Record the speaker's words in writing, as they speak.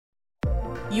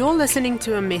You're listening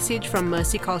to a message from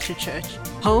Mercy Culture Church,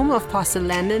 home of Pastor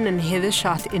Landon and Heather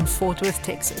Schott in Fort Worth,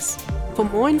 Texas. For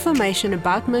more information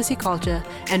about Mercy Culture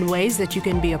and ways that you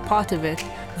can be a part of it,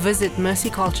 visit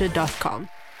mercyculture.com.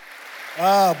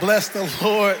 Bless the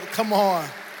Lord. Come on.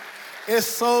 It's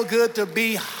so good to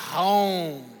be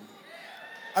home.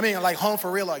 I mean, like home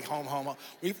for real, like home.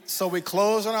 So we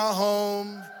close on our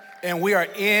home, and we are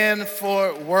in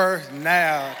Fort Worth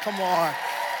now. Come on.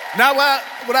 Not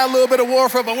without a little bit of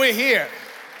warfare, but we're here.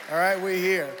 All right, we're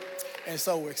here. And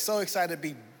so we're so excited to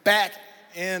be back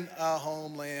in our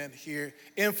homeland here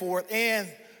in Fort Worth.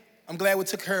 And I'm glad we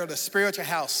took care of the spiritual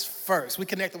house first. We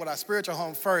connected with our spiritual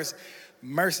home first.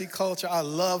 Mercy Culture. I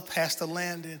love Pastor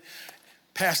Landon,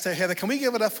 Pastor Heather. Can we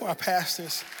give it up for our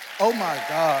pastors? Oh, my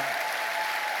God.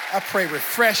 I pray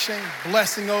refreshing,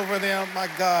 blessing over them. My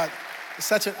God, it's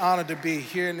such an honor to be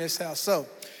here in this house. So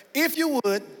if you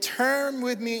would, turn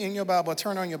with me in your Bible,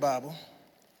 turn on your Bible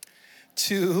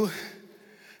to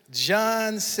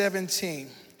John 17.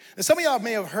 And some of y'all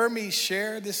may have heard me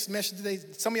share this message today.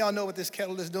 Some of y'all know what this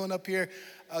kettle is doing up here.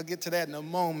 I'll get to that in a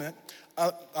moment.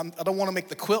 I don't want to make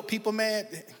the quilt people mad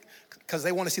because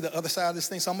they want to see the other side of this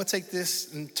thing. So I'm going to take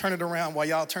this and turn it around while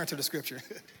y'all turn to the scripture.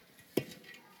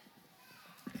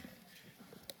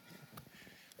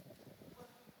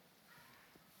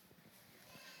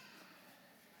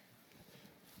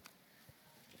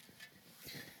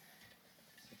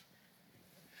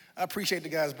 I appreciate the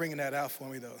guys bringing that out for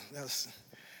me, though. That was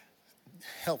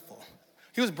helpful.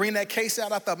 He was bringing that case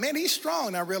out. I thought, man, he's strong.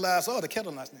 And I realized, the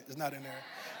kettle is not in there.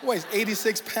 It weighs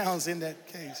 86 pounds in that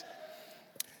case.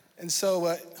 And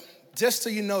so just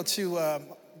so you know, too, a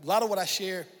lot of what I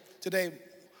share today,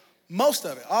 most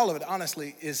of it, all of it,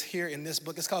 honestly, is here in this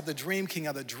book. It's called The Dream King,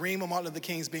 or The Dream of Martin Luther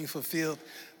King's being fulfilled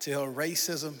to heal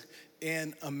racism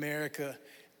in America.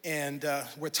 And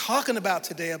we're talking about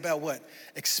today about what?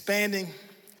 Expanding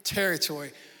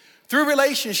territory through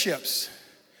relationships.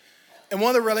 And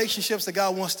one of the relationships that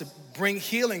God wants to bring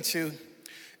healing to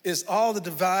is all the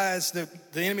divides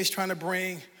that the enemy's trying to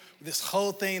bring, this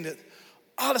whole thing, that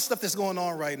all the stuff that's going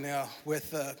on right now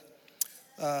with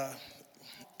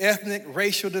ethnic,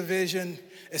 racial division,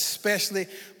 especially,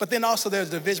 but then also there's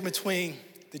division between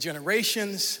the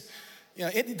generations. You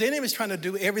know, the enemy's trying to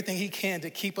do everything he can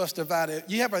to keep us divided.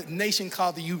 You have a nation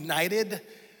called the United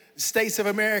States of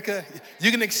America.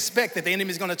 You can expect that the enemy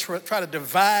is going to try to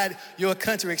divide your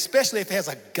country, especially if it has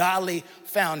a godly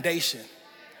foundation.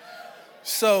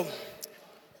 So,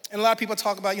 and a lot of people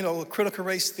talk about, critical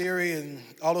race theory and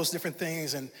all those different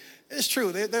things. And it's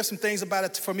true. There's some things about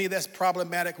it for me that's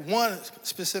problematic. One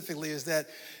specifically is that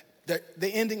the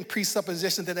ending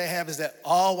presupposition that they have is that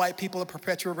all white people are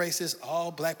perpetual racists,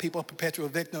 all black people are perpetual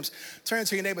victims. Turn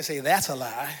to your neighbor and say, that's a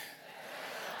lie.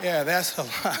 Yeah, that's a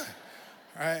lie.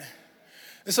 Right?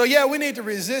 And so, we need to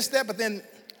resist that, but then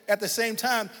at the same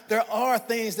time, there are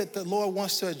things that the Lord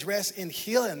wants to address in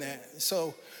healing that.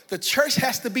 So the church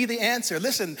has to be the answer.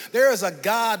 Listen, there is a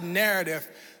God narrative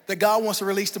that God wants to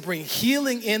release to bring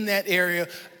healing in that area.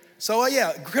 So,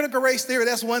 critical race theory,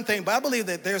 that's one thing, but I believe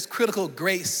that there's critical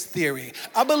grace theory.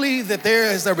 I believe that there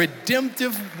is a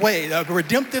redemptive way, a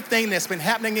redemptive thing that's been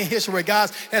happening in history where God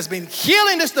has been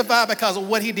healing this divide because of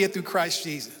what he did through Christ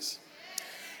Jesus.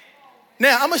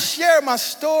 Now, I'm going to share my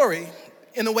story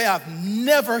in a way I've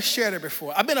never shared it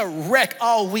before. I've been a wreck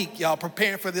all week, y'all,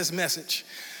 preparing for this message.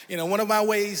 One of my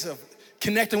ways of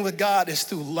connecting with God is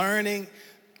through learning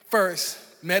first,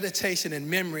 meditation,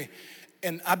 and memory.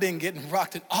 And I've been getting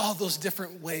rocked in all those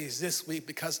different ways this week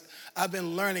because I've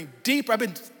been learning deeper. I've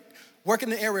been working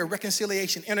in the area of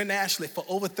reconciliation internationally for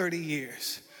over 30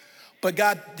 years. But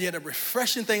God did a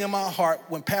refreshing thing in my heart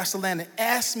when Pastor Landon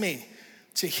asked me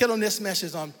to hit on this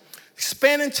message on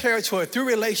expanding territory through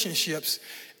relationships,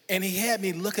 and he had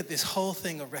me look at this whole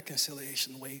thing of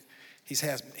reconciliation, the way he's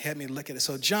had me look at it.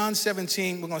 So John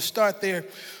 17, we're going to start there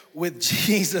with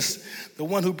Jesus, the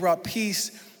one who brought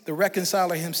peace, the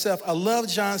reconciler himself. I love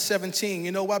John 17.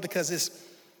 You know why? Because it's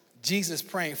Jesus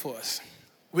praying for us.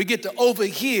 We get to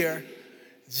overhear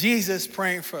Jesus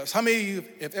praying for us. How many of you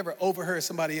have ever overheard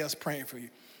somebody else praying for you?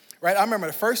 Right? I remember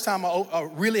the first time I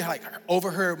really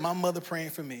overheard my mother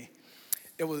praying for me.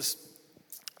 It was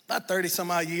about 30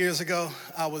 some odd years ago.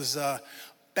 I was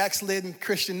backslidden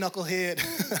Christian knucklehead.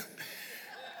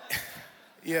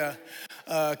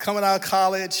 Coming out of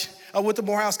college. I went to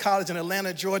Morehouse College in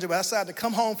Atlanta, Georgia, but I decided to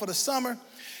come home for the summer.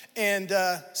 And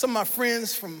some of my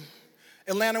friends from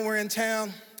Atlanta were in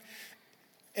town.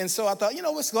 And so I thought,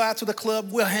 let's go out to the club.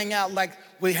 We'll hang out like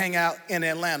we hang out in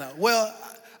Atlanta. Well,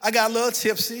 I got a little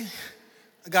tipsy.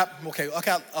 I got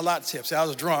a lot of tipsy. I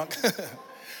was drunk.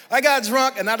 I got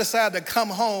drunk and I decided to come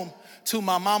home to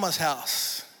my mama's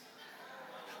house,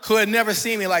 who had never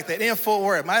seen me like that, in Fort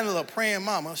Worth. My little praying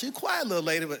mama, she's a quiet little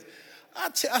lady, but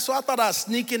so I thought I'd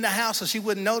sneak in the house so she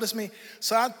wouldn't notice me.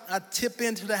 So I tip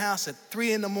into the house at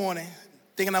 3 in the morning,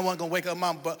 thinking I wasn't gonna wake up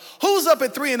mama. But who's up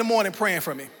at 3 in the morning praying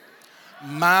for me?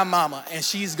 My mama, and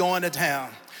she's going to town.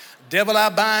 Devil, I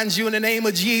bind you in the name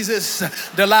of Jesus.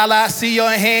 Delilah, I see your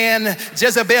hand.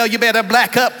 Jezebel, you better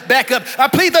back up. I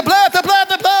plead the blood, the blood,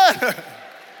 the blood.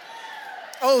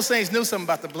 Old saints knew something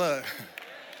about the blood.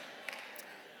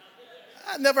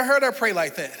 I never heard her pray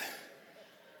like that.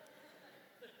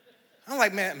 I'm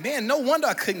like, man, no wonder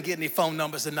I couldn't get any phone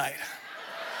numbers tonight.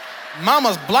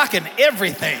 Mama's blocking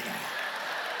everything.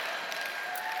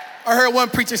 I heard one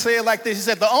preacher say it like this. He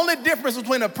said, the only difference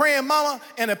between a praying mama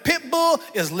and a pit bull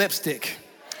is lipstick.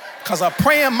 Because a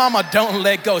praying mama don't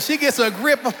let go. She gets a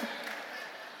grip.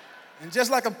 And just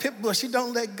like a pit bull, she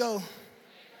don't let go.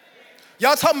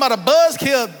 Y'all talking about a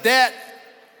buzzkill? That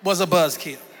was a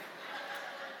buzzkill.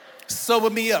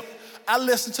 Sobered me up. I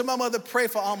listened to my mother pray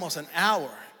for almost an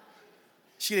hour.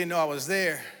 She didn't know I was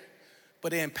there,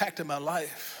 but it impacted my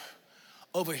life.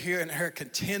 Overhearing her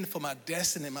contend for my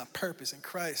destiny and my purpose in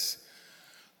Christ.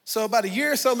 So about a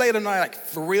year or so later, and I like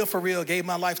for real, gave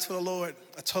my life to the Lord.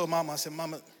 I told Mama, I said,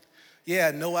 Mama, yeah, I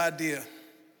had no idea.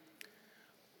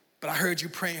 But I heard you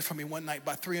praying for me one night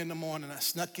by 3 in the morning. I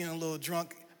snuck in a little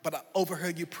drunk, but I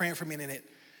overheard you praying for me, and it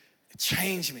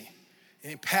changed me.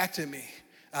 It impacted me.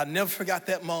 I never forgot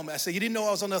that moment. I said, you didn't know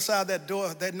I was on the other side of that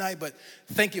door that night, but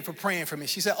thank you for praying for me.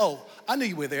 She said, oh, I knew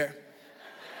you were there.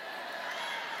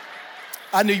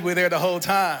 I knew you were there the whole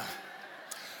time.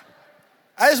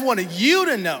 I just wanted you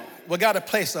to know what God had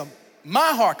placed on my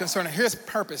heart concerning his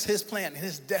purpose, his plan, and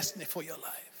his destiny for your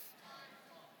life.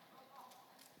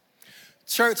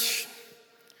 Church,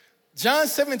 John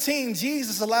 17,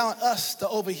 Jesus allowing us to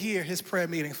overhear his prayer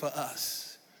meeting for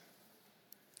us.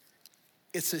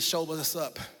 It should show us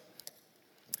up.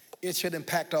 It should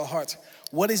impact our hearts.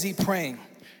 What is he praying?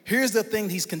 Here's the thing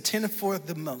he's contending for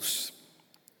the most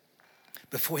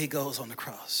before he goes on the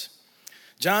cross.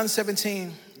 John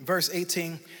 17, verse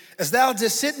 18, as thou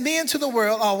didst send me into the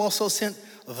world, I also sent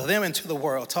them into the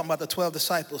world, talking about the 12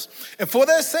 disciples. And for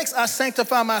their sakes I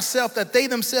sanctify myself, that they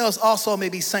themselves also may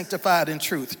be sanctified in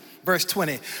truth. Verse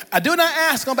 20, I do not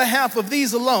ask on behalf of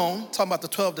these alone, talking about the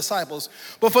 12 disciples,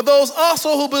 but for those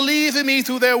also who believe in me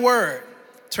through their word.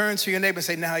 Turn to your neighbor and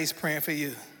say, now he's praying for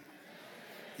you.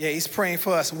 Yeah, he's praying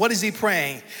for us. What is he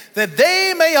praying? That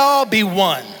they may all be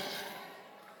one.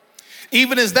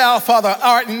 Even as thou, Father,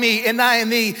 art in me, and I in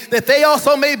thee, that they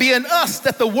also may be in us,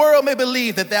 that the world may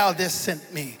believe that thou didst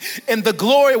sent me. And the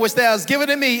glory which thou hast given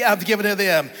to me, I've given to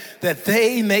them, that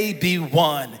they may be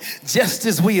one, just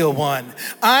as we are one.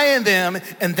 I and them,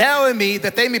 and thou and me,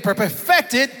 that they may be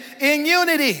perfected in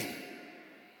unity.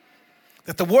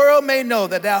 That the world may know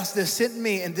that thou didst sent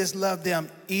me and didst love them,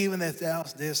 even as thou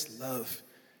didst love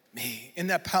me. Isn't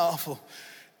that powerful?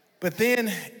 But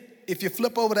then, if you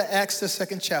flip over to Acts, the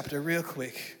 2nd chapter, real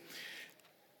quick,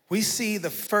 we see the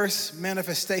first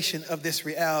manifestation of this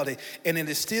reality, and it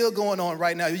is still going on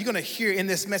right now. You're going to hear in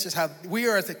this message how we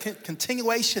are at the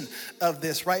continuation of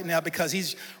this right now because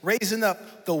he's raising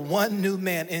up the one new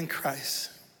man in Christ.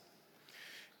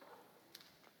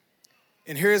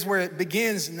 And here's where it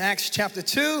begins in Acts chapter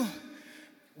 2.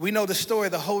 We know the story.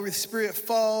 The Holy Spirit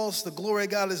falls. The glory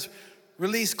of God is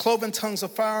released. Cloven tongues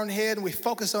of fire on the head. And we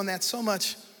focus on that so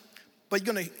much. But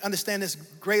you're going to understand this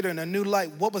greater in a new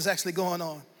light, what was actually going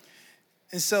on.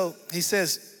 And so he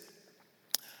says,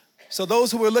 so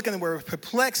those who were looking were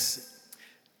perplexed.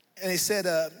 And he said,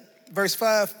 verse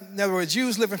 5, there were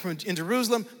Jews living in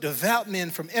Jerusalem, devout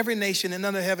men from every nation and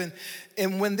under heaven.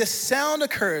 And when this sound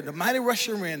occurred, the mighty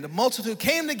rushing wind, the multitude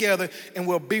came together and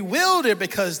were bewildered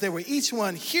because they were each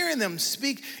one hearing them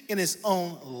speak in his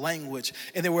own language.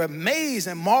 And they were amazed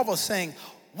and marveled, saying,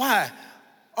 why?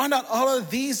 Are not all of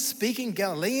these speaking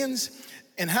Galileans?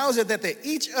 And how is it that they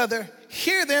each other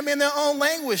hear them in their own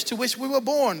language to which we were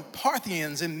born?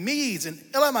 Parthians and Medes and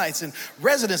Elamites and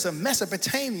residents of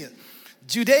Mesopotamia,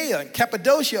 Judea and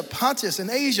Cappadocia, Pontus and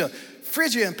Asia,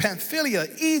 Phrygia and Pamphylia,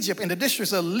 Egypt and the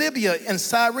districts of Libya and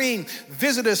Cyrene,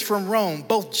 visitors from Rome,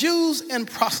 both Jews and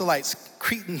proselytes,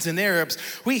 Cretans and Arabs.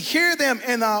 We hear them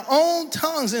in our own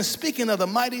tongues and speaking of the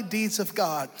mighty deeds of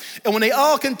God. And when they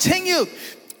all continued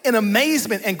in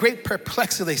amazement and great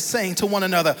perplexity, saying to one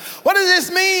another, what does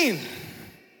this mean?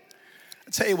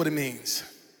 I'll tell you what it means.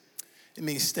 It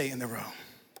means stay in the room.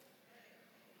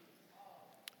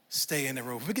 Stay in the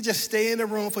room. If we could just stay in the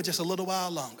room for just a little while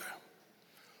longer,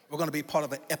 we're going to be part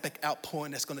of an epic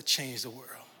outpouring that's going to change the world.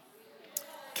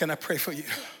 Can I pray for you?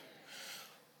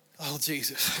 Oh,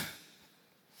 Jesus.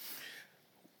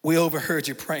 We overheard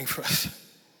you praying for us.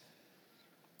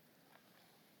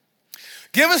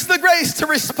 Give us the grace to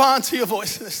respond to your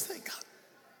voice in this thing, God.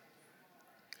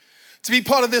 To be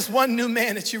part of this one new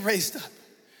man that you raised up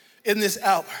in this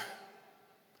hour.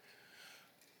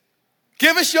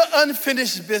 Give us your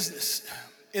unfinished business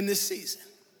in this season.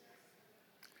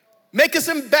 Make us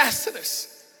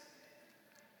ambassadors.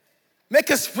 Make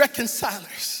us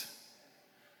reconcilers.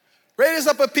 Raise us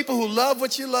up of people who love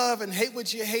what you love and hate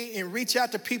what you hate, and reach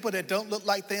out to people that don't look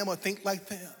like them or think like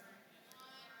them.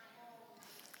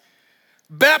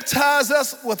 Baptize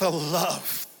us with a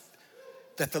love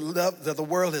that the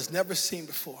world has never seen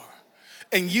before,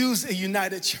 and use a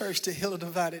united church to heal a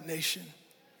divided nation,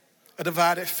 a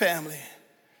divided family,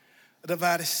 a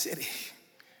divided city.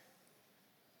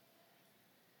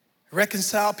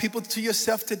 Reconcile people to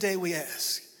yourself today, we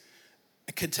ask.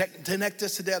 And connect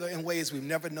us together in ways we've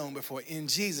never known before. In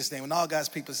Jesus' name. And all God's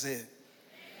people said,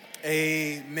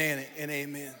 amen and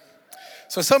amen.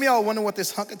 So some of y'all are wondering what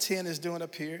this hunk of tin is doing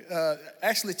up here.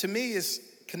 Actually, to me, it's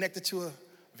connected to a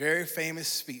very famous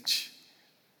speech.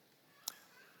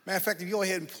 Matter of fact, if you go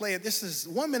ahead and play it, this is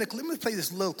 1 minute. Let me play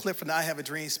this little clip from the I Have a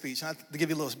Dream speech. I'll give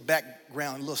you a little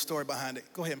background, a little story behind it.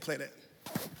 Go ahead and play that.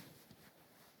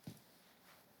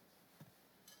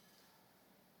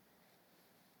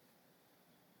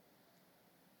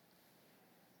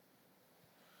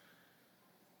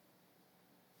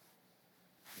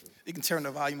 You can turn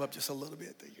the volume up just a little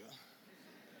bit. There you go.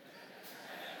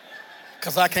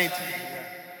 Because I can't.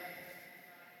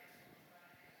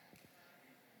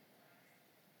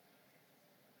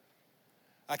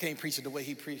 I can't preach it the way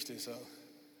he preached it, so.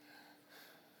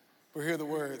 But here are the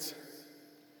words.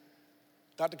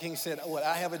 Dr. King said,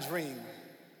 I have a dream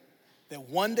that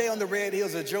one day on the red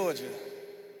hills of Georgia,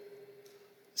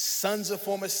 sons of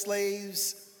former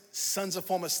slaves, sons of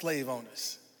former slave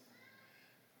owners,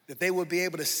 that they would be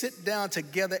able to sit down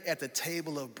together at the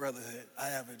table of brotherhood. I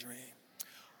have a dream.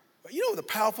 But you know the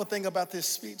powerful thing about this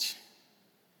speech?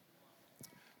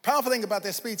 Powerful thing about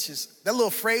that speech is that little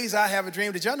phrase, I have a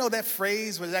dream. Did y'all know that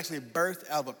phrase was actually birthed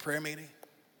out of a prayer meeting?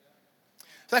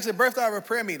 It's actually birthed out of a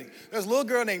prayer meeting. There's a little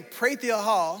girl named Prathia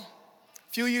Hall.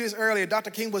 A few years earlier,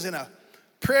 Dr. King was in a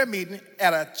prayer meeting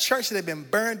at a church that had been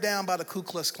burned down by the Ku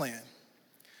Klux Klan.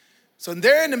 So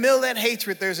there in the middle of that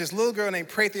hatred, there's this little girl named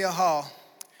Prathia Hall.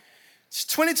 She's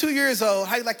 22 years old.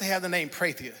 How do you like to have the name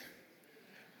Prathia?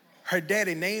 Her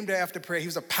daddy named her after prayer. He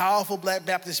was a powerful Black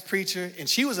Baptist preacher, and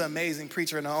she was an amazing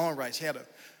preacher in her own right. She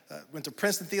went to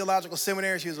Princeton Theological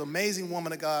Seminary. She was an amazing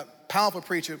woman of God, powerful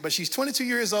preacher. But she's 22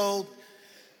 years old.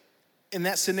 In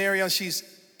that scenario, she's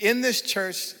in this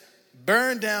church,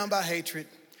 burned down by hatred.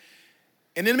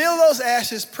 And in the middle of those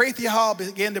ashes, Prathia Hall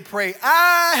began to pray,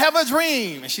 I have a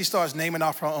dream. And she starts naming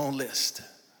off her own list.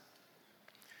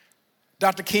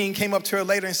 Dr. King came up to her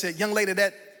later and said, young lady,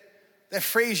 that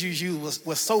phrase you used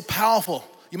was so powerful.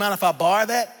 You mind if I borrow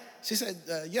that? She said,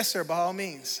 yes, sir, by all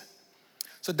means.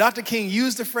 So Dr. King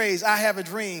used the phrase, I have a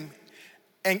dream,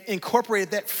 and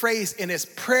incorporated that phrase in his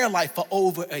prayer life for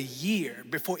over a year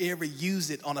before he ever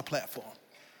used it on a platform.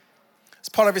 It's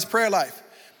part of his prayer life.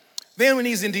 Then when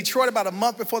he's in Detroit about a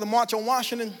month before the March on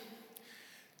Washington,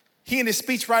 he and his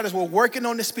speechwriters were working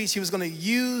on the speech he was going to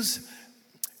use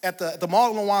at the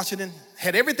March on Washington,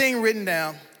 had everything written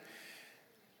down.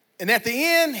 And at the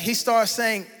end, he starts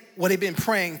saying what he'd been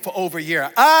praying for over a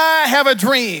year. I have a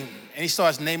dream. And he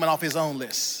starts naming off his own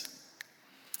list.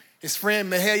 His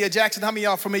friend, Mahalia Jackson, how many of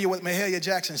y'all are familiar with Mahalia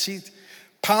Jackson? She's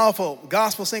powerful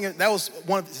gospel singer. That was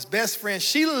one of his best friends.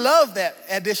 She loved that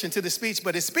addition to the speech,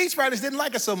 but his speechwriters didn't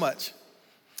like it so much.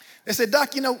 They said,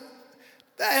 Doc, that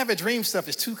I have a dream stuff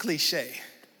is too cliche.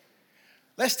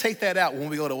 Let's take that out when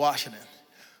we go to Washington.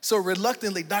 So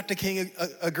reluctantly, Dr. King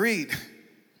agreed.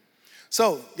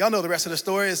 So y'all know the rest of the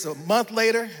story. It's a month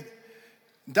later.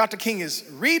 Dr. King is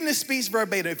reading the speech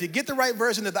verbatim. If you get the right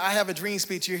version of the I Have a Dream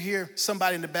speech, you hear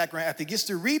somebody in the background. After he gets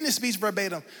to reading the speech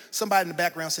verbatim, somebody in the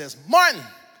background says, Martin,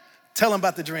 tell him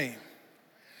about the dream.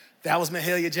 That was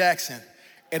Mahalia Jackson.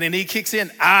 And then he kicks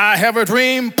in, I have a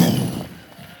dream.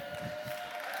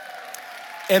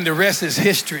 And the rest is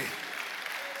history.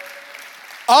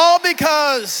 All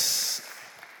because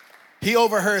he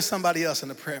overheard somebody else in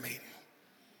the prayer meeting.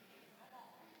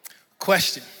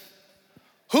 Question.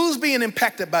 Who's being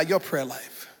impacted by your prayer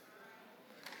life?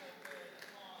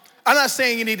 I'm not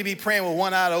saying you need to be praying with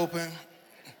one eye open,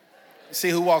 see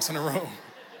who walks in the room.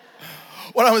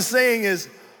 What I was saying is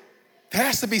there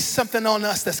has to be something on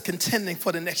us that's contending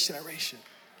for the next generation.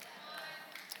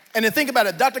 And then think about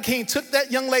it. Dr. King took that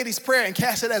young lady's prayer and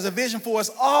cast it as a vision for us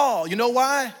all. You know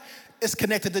why? It's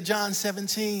connected to John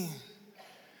 17.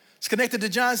 It's connected to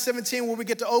John 17 where we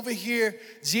get to overhear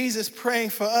Jesus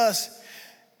praying for us.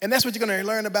 And that's what you're going to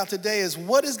learn about today is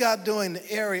what is God doing in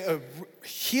the area of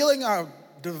healing our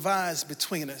divides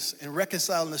between us and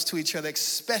reconciling us to each other,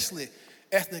 especially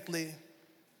ethnically,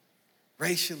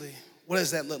 racially. What does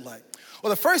that look like?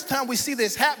 Well, the first time we see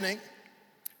this happening,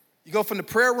 you go from the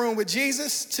prayer room with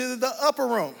Jesus to the upper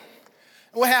room.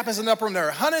 And what happens in the upper room? There are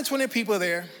 120 people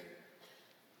there,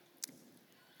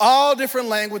 all different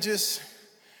languages,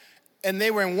 and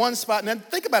they were in one spot. Now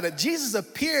think about it. Jesus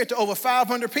appeared to over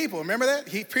 500 people. Remember that?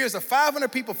 He appears to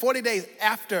 500 people 40 days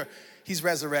after he's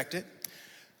resurrected.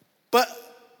 But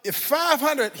if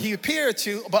 500 he appeared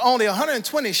to, but only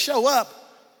 120 show up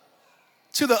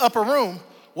to the upper room,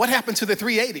 what happened to the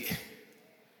 380?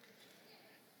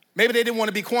 Maybe they didn't want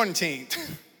to be quarantined.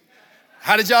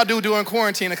 How did y'all do during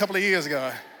quarantine a couple of years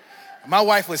ago? My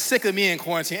wife was sick of me in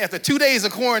quarantine. After 2 days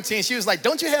of quarantine, she was like,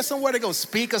 don't you have somewhere to go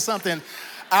speak or something?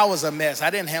 I was a mess. I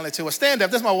didn't handle it too well. Stand up.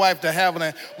 This is my wife to have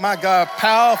one. My God,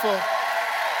 powerful.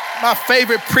 My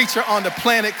favorite preacher on the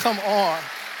planet. Come on.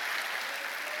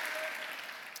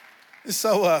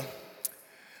 So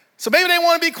maybe they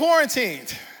want to be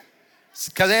quarantined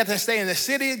because they had to stay in the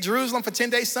city, Jerusalem, for 10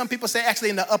 days. Some people say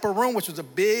actually in the upper room, which was a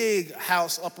big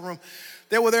house, upper room.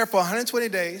 They were there for 120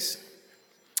 days.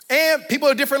 And people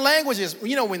of different languages.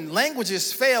 You know, when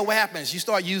languages fail, what happens? You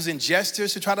start using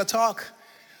gestures to try to talk.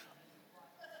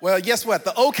 Well, guess what?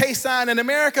 The OK sign in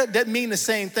America doesn't mean the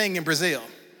same thing in Brazil.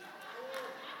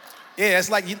 Yeah, it's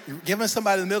like giving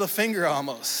somebody the middle finger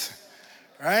almost,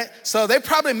 right? So they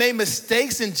probably made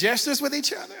mistakes in gestures with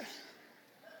each other,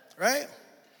 right?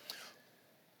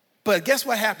 But guess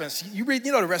what happens? You read,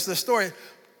 you know the rest of the story.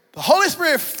 The Holy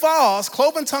Spirit falls,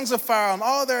 cloven tongues of fire on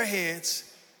all their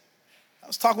heads. I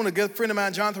was talking with a good friend of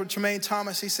mine, Jonathan Tremaine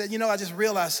Thomas. He said, you know, I just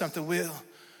realized something, Will.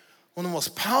 One of the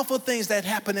most powerful things that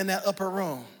happened in that upper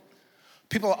room,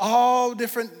 people of all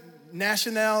different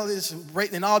nationalities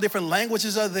and all different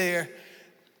languages are there.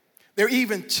 There are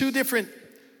even two different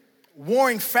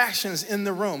warring factions in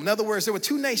the room. In other words, there were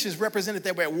two nations represented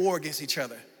that were at war against each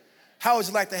other. How would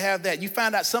you like to have that? You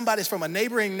find out somebody's from a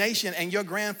neighboring nation and your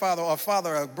grandfather or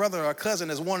father or brother or cousin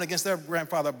is warring against their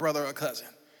grandfather, brother, or cousin.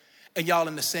 And y'all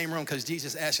in the same room because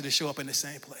Jesus asked you to show up in the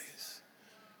same place.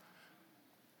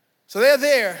 So they're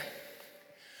there.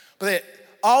 But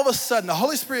all of a sudden, the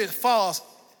Holy Spirit falls.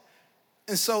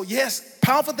 And so, yes,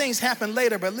 powerful things happen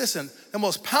later. But listen, the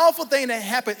most powerful thing that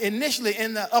happened initially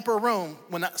in the upper room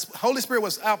when the Holy Spirit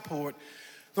was outpoured,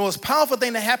 the most powerful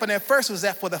thing that happened at first was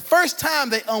that for the first time,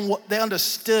 they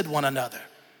understood one another.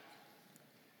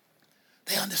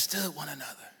 They understood one another.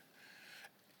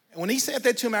 And when he said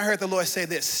that to me, I heard the Lord say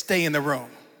this, stay in the room.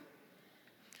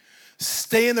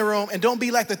 Stay in the room and don't be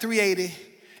like the 380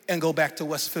 and go back to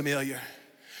what's familiar.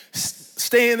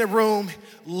 Stay in the room,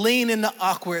 lean in the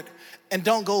awkward, and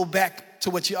don't go back to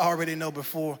what you already know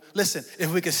before. Listen,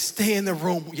 if we could stay in the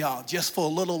room, y'all, just for a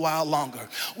little while longer,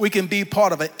 we can be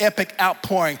part of an epic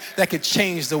outpouring that could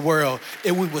change the world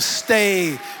if we would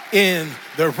stay in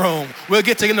the room. We'll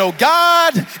get to know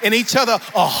God and each other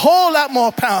a whole lot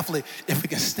more powerfully if we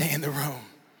can stay in the room.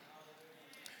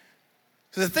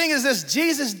 So the thing is this,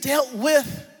 Jesus dealt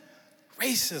with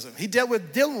racism. He dealing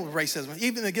with racism,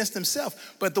 even against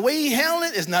himself. But the way he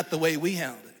handled it is not the way we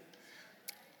handle it.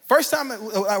 First time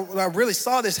I really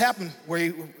saw this happen, where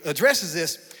he addresses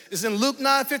this, is in Luke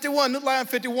 9:51. Luke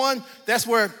 9:51, that's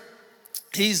where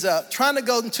he's trying to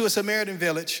go into a Samaritan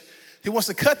village. He wants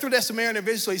to cut through that Samaritan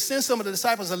village, so he sends some of the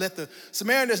disciples to let the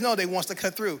Samaritans know they wants to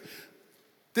cut through.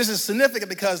 This is significant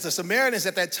because the Samaritans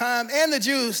at that time and the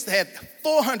Jews had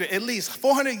at least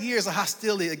 400 years of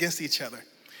hostility against each other.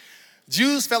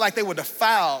 Jews felt like they were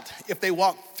defiled if they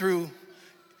walked through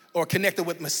or connected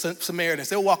with Samaritans.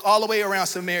 They would walk all the way around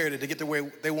Samaria to get to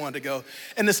where they wanted to go.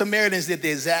 And the Samaritans did the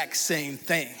exact same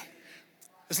thing.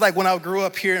 It's like when I grew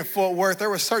up here in Fort Worth, there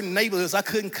were certain neighborhoods I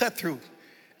couldn't cut through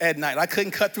at night. I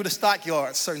couldn't cut through the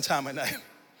stockyards a certain time of night.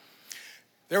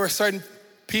 There were certain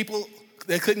people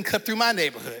that couldn't cut through my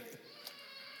neighborhood,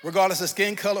 regardless of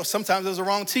skin color. Sometimes it was the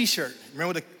wrong t-shirt.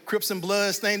 Remember the Crips and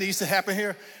Bloods thing that used to happen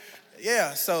here?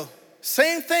 Yeah, so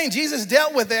same thing. Jesus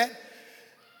dealt with that.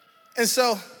 And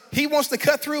so he wants to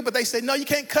cut through, but they say, no, you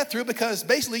can't cut through because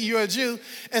basically you're a Jew.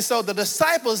 And so the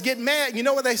disciples get mad. You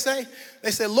know what they say?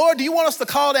 They say, Lord, do you want us to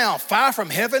call down fire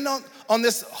from heaven on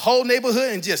this whole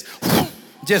neighborhood and just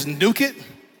nuke it?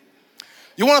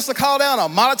 You want us to call down a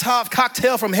Molotov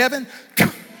cocktail from heaven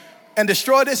and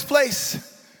destroy this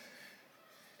place?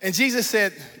 And Jesus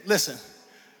said, listen,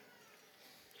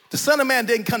 the Son of Man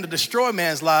didn't come to destroy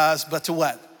man's lives, but to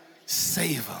what?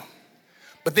 Save them.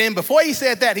 But then before he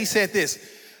said that, he said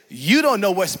this, you don't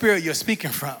know what spirit you're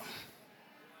speaking from.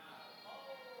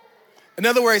 In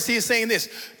other words, he is saying this.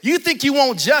 You think you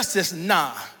want justice?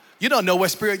 Nah. You don't know what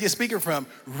spirit you're speaking from.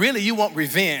 Really, you want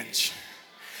revenge.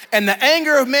 And the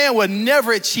anger of man will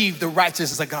never achieve the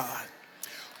righteousness of God.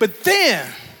 But then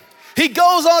he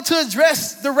goes on to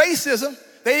address the racism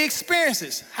that he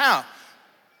experiences. How?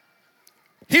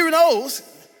 He knows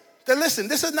that, listen,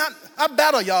 this is not, our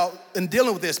battle, y'all, in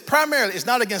dealing with this, primarily, it's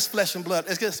not against flesh and blood.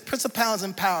 It's against principalities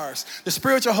and powers, the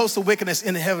spiritual hosts of wickedness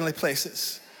in the heavenly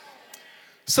places.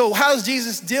 So how does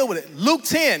Jesus deal with it? Luke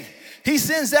 10, he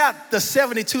sends out the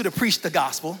 72 to preach the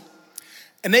gospel.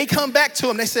 And they come back to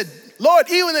him. They said, Lord,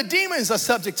 even the demons are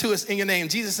subject to us in your name.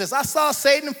 Jesus says, I saw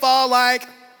Satan fall like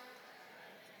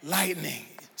lightning.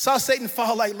 Saw Satan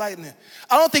fall like lightning.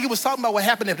 I don't think he was talking about what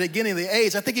happened at the beginning of the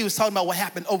age. I think he was talking about what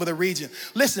happened over the region.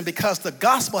 Listen, because the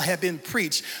gospel had been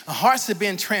preached, hearts had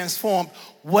been transformed,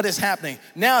 what is happening?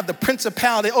 Now the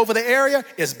principality over the area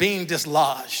is being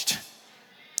dislodged.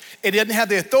 It didn't have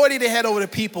the authority they had over the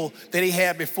people that he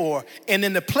had before. And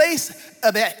in the place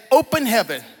of that open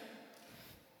heaven,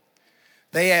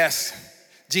 they ask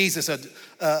Jesus,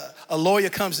 a lawyer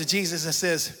comes to Jesus and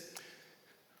says,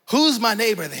 who's my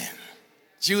neighbor then?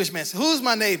 Jewish man says, who's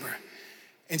my neighbor?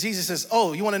 And Jesus says,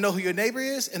 oh, you want to know who your neighbor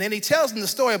is? And then he tells them the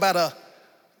story about a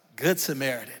good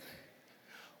Samaritan.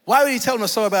 Why would he tell them a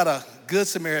story about a good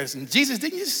Samaritan? Jesus,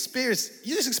 didn't you just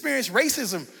experience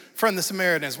racism from the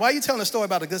Samaritans? Why are you telling a story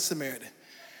about a good Samaritan?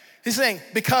 He's saying,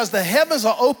 because the heavens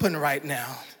are open right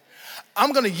now,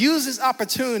 I'm going to use this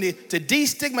opportunity to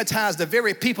destigmatize the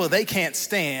very people they can't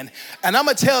stand. And I'm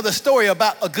going to tell the story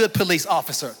about a good police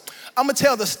officer. I'm going to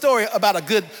tell the story about a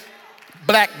good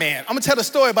black man. I'm going to tell the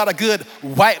story about a good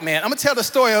white man. I'm going to tell the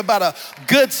story about a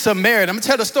good Samaritan. I'm going to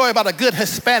tell the story about a good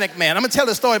Hispanic man. I'm going to tell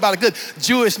the story about a good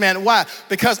Jewish man. Why?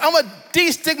 Because I'm going to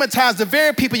destigmatize the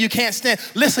very people you can't stand.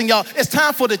 Listen, y'all, it's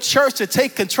time for the church to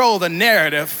take control of the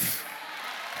narrative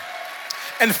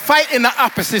and fight in the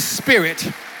opposite spirit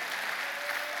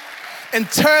and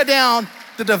tear down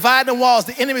the dividing walls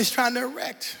the enemy is trying to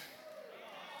erect.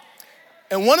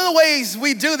 And one of the ways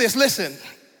we do this, listen,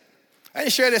 I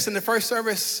didn't share this in the first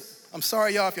service. I'm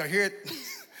sorry, y'all, if y'all hear it,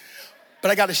 but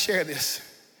I got to share this.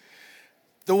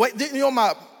 The way,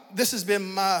 this has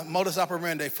been my modus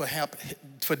operandi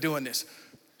for doing this.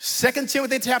 2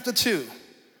 Timothy chapter 2,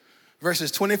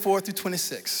 verses 24 through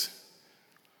 26.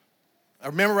 I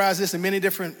memorized this in many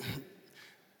different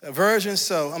versions,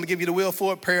 so I'm going to give you the Will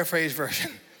Ford paraphrase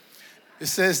version. It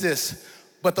says this,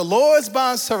 but the Lord's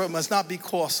bondservant must not be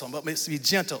quarrelsome, but must be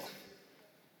gentle,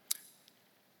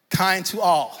 kind to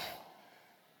all,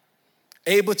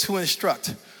 able to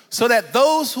instruct, so that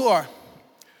those who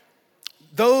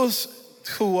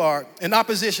are in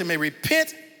opposition may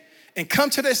repent and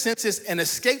come to their senses and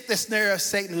escape the snare of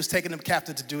Satan who's taken them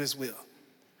captive to do his will.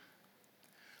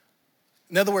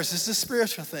 In other words, this is a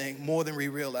spiritual thing more than we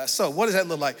realize. So what does that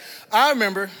look like? I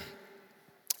remember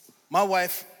my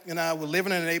wife and I were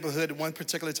living in a neighborhood at one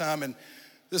particular time, and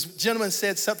this gentleman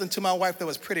said something to my wife that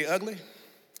was pretty ugly.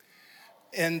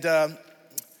 And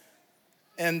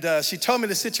she told me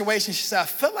the situation. She said, I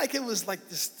felt like it was like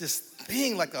this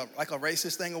thing, like a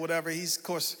racist thing or whatever. He's, of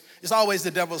course, it's always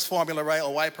the devil's formula, right? A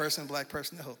white person, black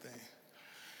person, the whole thing.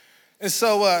 And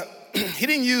so he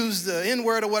didn't use the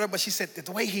N-word or whatever, but she said that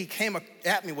the way he came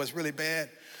at me was really bad.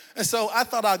 And so I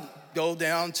thought I'd go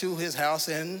down to his house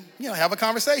and, have a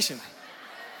conversation.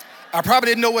 I probably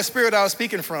didn't know what spirit I was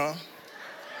speaking from.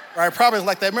 Right? Probably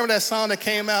like that. Remember that song that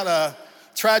came out,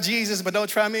 Try Jesus, but don't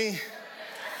try me?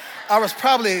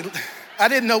 I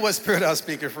didn't know what spirit I was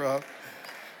speaking from.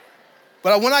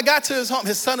 But when I got to his home,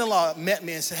 his son-in-law met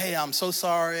me and said, hey, I'm so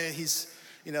sorry. He's,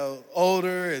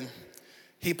 older, and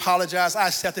he apologized. I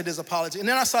accepted his apology. And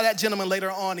then I saw that gentleman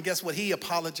later on, and guess what? He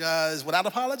apologized without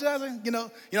apologizing. You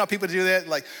know how people do that?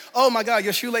 Like, oh my God,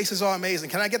 your shoelaces are amazing.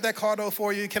 Can I get that car door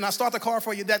for you? Can I start the car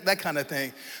for you? That kind of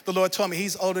thing. The Lord told me,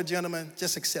 he's an older gentleman,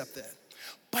 just accept that.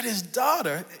 But his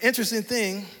daughter, interesting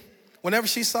thing, whenever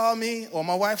she saw me or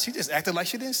my wife, she just acted like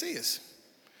she didn't see us.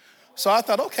 So I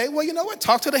thought, okay, well, you know what?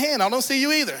 Talk to the hand. I don't see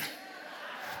you either.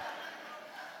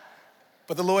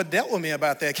 But the Lord dealt with me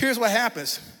about that. Here's what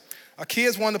happens. Our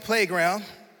kids were on the playground.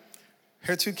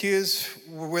 Her two kids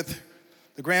were with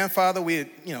the grandfather. We had,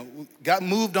 got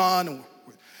moved on.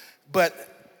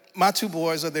 But my two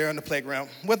boys are there on the playground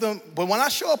with them. But when I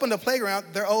show up on the playground,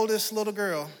 their oldest little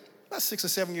girl, about 6 or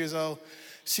 7 years old,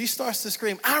 she starts to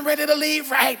scream, I'm ready to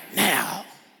leave right now.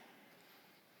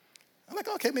 I'm like,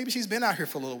 okay, maybe she's been out here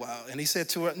for a little while. And he said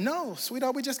to her, no,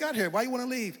 sweetheart, we just got here. Why you want to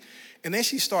leave? And then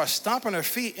she starts stomping her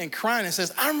feet and crying and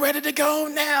says, I'm ready to go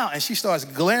now. And she starts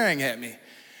glaring at me.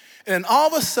 And then all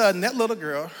of a sudden, that little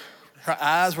girl, her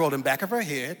eyes rolled in the back of her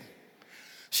head.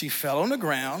 She fell on the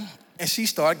ground And she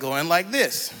started going like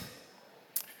this.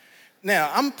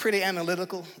 Now, I'm pretty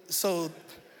analytical, so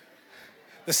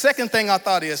the second thing I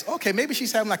thought is, okay, maybe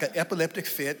she's having like an epileptic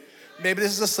fit. Maybe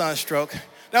this is a sunstroke.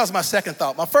 That was my second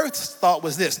thought. My first thought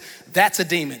was this: that's a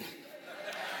demon.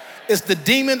 It's the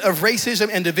demon of racism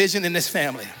and division in this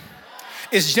family.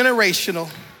 It's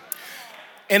generational,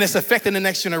 and it's affecting the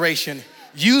next generation.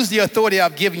 Use the authority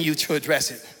I've given you to address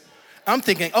it. I'm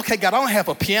thinking, okay, God, I don't have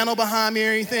a piano behind me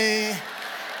or anything.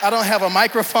 I don't have a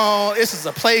microphone. This is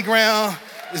a playground.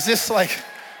 Is this like...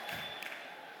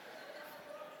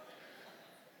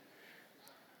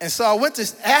 And so I went to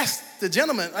ask the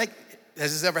gentleman, like,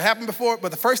 has this ever happened before? But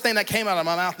the first thing that came out of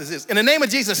my mouth is this: in the name of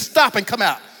Jesus, stop and come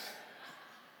out.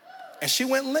 And she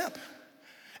went limp.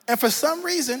 And for some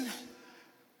reason,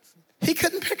 he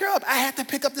couldn't pick her up. I had to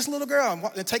pick up this little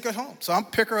girl and take her home. So I'm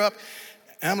pick her up,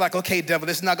 and I'm like, okay, devil,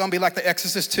 this is not gonna be like the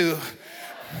Exorcist 2.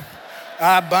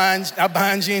 I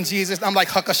bind you in Jesus. I'm like,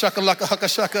 hucka shucka lucka, hucka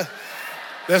shucka.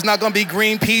 There's not gonna be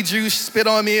green pea juice spit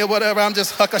on me or whatever. I'm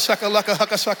just hucka shucka lucka,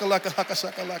 hucka shucka lucka, hucka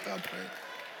shucka lucka. I'm praying.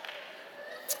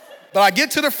 But I get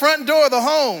to the front door of the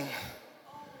home.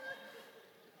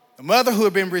 The mother who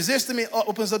had been resisting me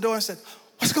opens the door and said,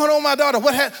 what's going on with my daughter?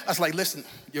 What happened? I was like, listen,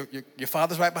 your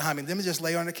father's right behind me. Let me just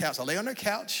lay her on the couch. I lay on the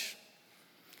couch,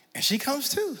 and she comes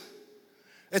to.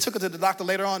 They took her to the doctor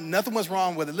later on. Nothing was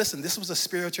wrong with it. Listen, this was a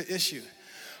spiritual issue.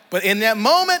 But in that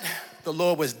moment, the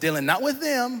Lord was dealing not with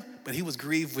them, but he was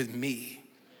grieved with me.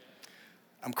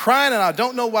 I'm crying, and I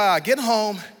don't know why. I get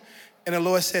home, and the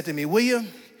Lord said to me, William,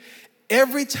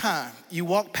 every time you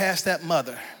walk past that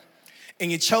mother and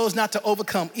you chose not to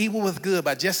overcome evil with good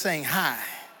by just saying hi,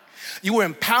 you were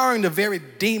empowering the very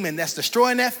demon that's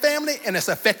destroying that family and that's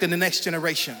affecting the next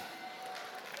generation.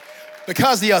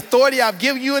 Because the authority I've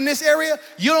given you in this area,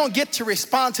 you don't get to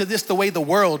respond to this the way the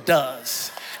world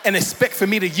does and expect for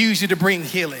me to use you to bring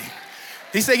healing.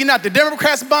 He said, you're not the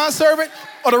Democrats' bondservant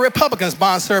or the Republicans'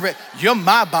 bondservant. You're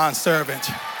my bondservant.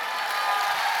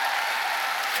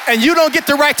 And you don't get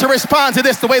the right to respond to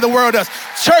this the way the world does.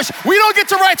 Church, we don't get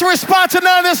the right to respond to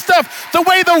none of this stuff the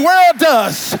way the world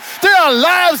does. There are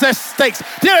lives at stake.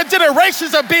 There are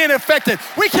generations are being affected.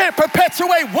 We can't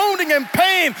perpetuate wounding and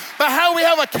pain by how we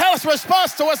have a callous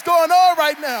response to what's going on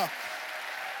right now.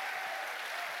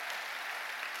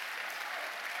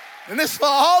 And this is for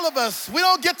all of us. We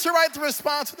don't get the right to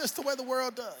respond to this the way the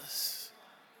world does.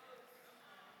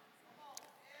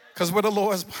 Because we're the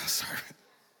Lord's bondservant.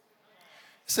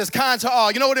 It says kind to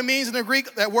all. You know what it means in the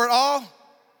Greek, that word all?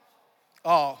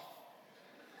 All.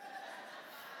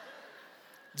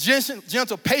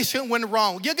 Gentle, patient when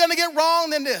wrong. You're gonna get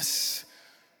wrong in this.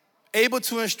 Able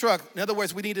to instruct. In other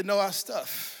words, we need to know our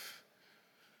stuff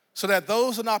so that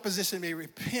those in opposition may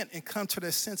repent and come to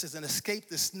their senses and escape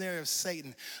the snare of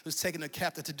Satan who's taking the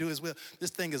captive to do his will. This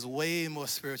thing is way more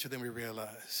spiritual than we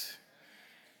realize.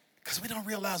 Because we don't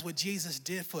realize what Jesus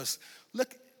did for us.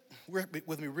 Look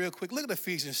with me real quick. Look at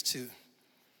Ephesians 2.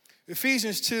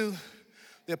 Ephesians 2,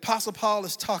 the Apostle Paul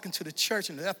is talking to the church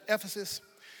in Ephesus.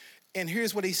 And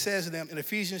here's what he says to them in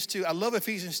Ephesians 2. I love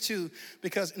Ephesians 2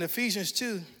 because in Ephesians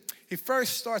 2, he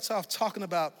first starts off talking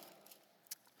about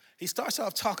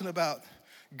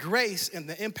grace and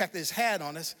the impact that it's had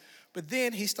on us, but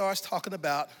then he starts talking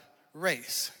about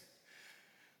race.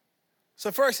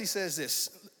 So first he says this.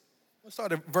 Let's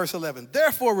start at verse 11.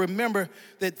 Therefore, remember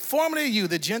that formerly you,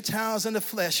 the Gentiles in the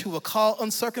flesh, who were called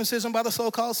uncircumcision by the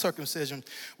so-called circumcision,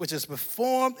 which is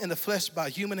performed in the flesh by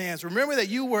human hands. Remember that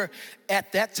you were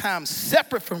at that time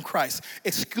separate from Christ,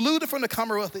 excluded from the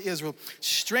commonwealth of Israel,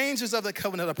 strangers of the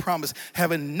covenant of promise,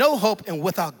 having no hope and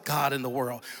without God in the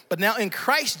world. But now in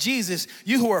Christ Jesus,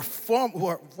 you who were far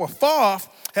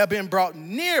off have been brought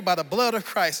near by the blood of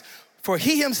Christ, for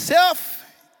he himself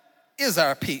is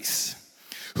our peace,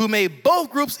 who made both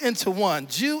groups into one,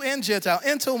 Jew and Gentile,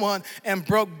 into one, and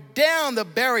broke down the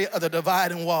barrier of the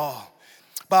dividing wall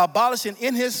by abolishing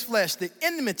in his flesh the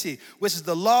enmity, which is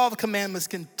the law of the commandments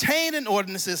contained in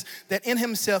ordinances, that in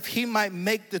himself he might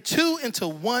make the two into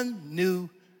one new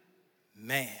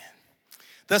man,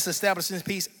 thus establishing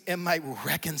peace and might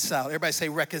reconcile. Everybody say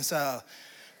reconcile.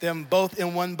 Them both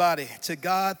in one body to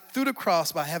God through the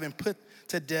cross by having put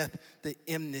to death the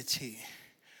enmity.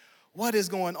 What is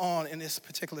going on in this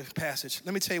particular passage?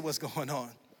 Let me tell you what's going on.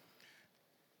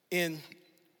 In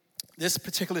this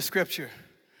particular scripture,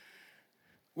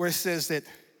 where it says that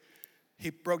he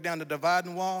broke down the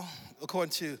dividing wall,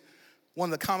 according to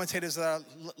one of the commentators that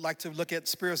I like to look at,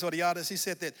 Spiros Odiatus, he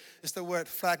said that it's the word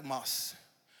phlagmos.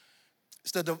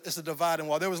 It's the dividing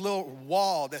wall. There was a little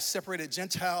wall that separated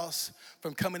Gentiles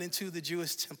from coming into the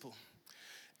Jewish temple.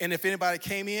 And if anybody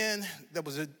came in that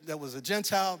was a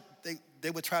Gentile, they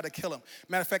would try to kill him.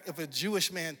 Matter of fact, if a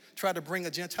Jewish man tried to bring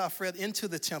a Gentile friend into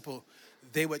the temple,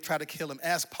 they would try to kill him.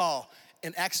 As Paul,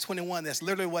 in Acts 21, that's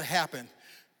literally what happened.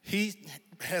 He's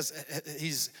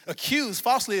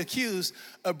falsely accused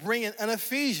of bringing an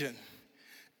Ephesian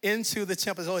into the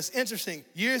temple. So it's interesting.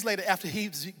 Years later, after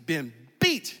he's been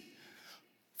beat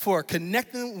for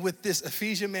connecting with this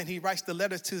Ephesian man, he writes the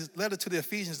letter to the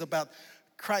Ephesians about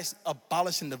Christ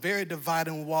abolishing the very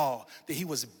dividing wall that he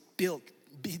was built.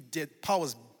 Paul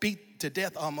was beat to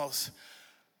death almost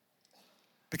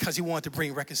because he wanted to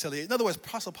bring reconciliation. In other words,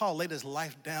 Apostle Paul laid his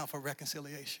life down for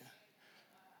reconciliation.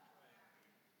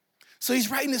 So he's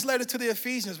writing this letter to the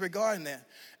Ephesians regarding that.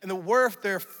 And the word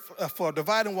there for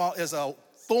dividing wall is a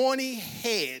thorny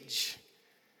hedge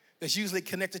that's usually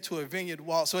connected to a vineyard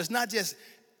wall. So it's not just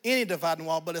any dividing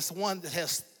wall, but it's one that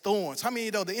has thorns. How many of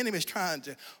you know the enemy is trying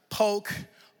to poke,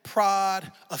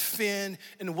 prod, offend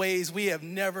in ways we have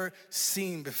never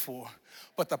seen before?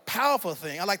 But the powerful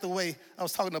thing, I like the way I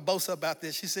was talking to Bosa about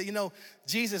this. She said,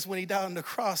 Jesus, when he died on the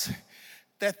cross,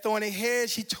 that thorny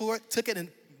hedge, he took it and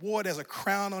wore it as a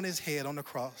crown on his head on the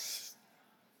cross.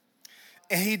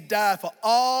 And he died for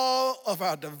all of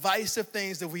our divisive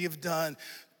things that we have done.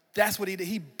 That's what he did.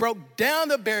 He broke down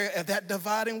the barrier of that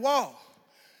dividing wall.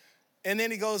 And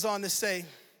then he goes on to say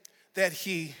that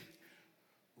he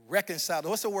reconciled.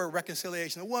 What's the word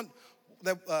reconciliation?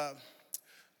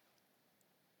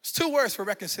 It's two words for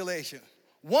reconciliation.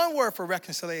 One word for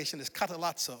reconciliation is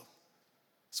katalazo.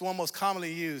 It's the one most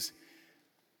commonly used.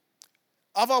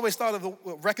 I've always thought of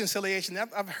reconciliation.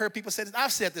 I've heard people say this.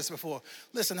 I've said this before.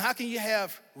 Listen, how can you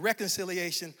have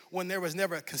reconciliation when there was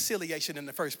never a conciliation in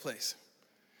the first place?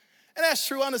 And that's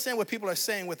true. I understand what people are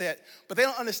saying with that, but they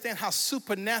don't understand how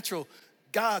supernatural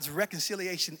God's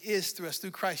reconciliation is through us,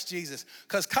 through Christ Jesus.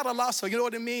 Because katalazo, you know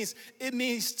what it means? It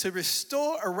means to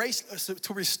restore a relationship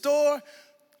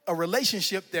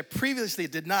that previously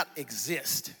did not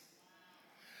exist.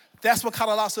 That's what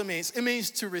katalazo means. It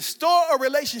means to restore a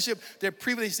relationship that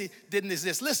previously didn't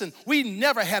exist. Listen, we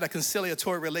never had a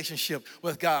conciliatory relationship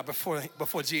with God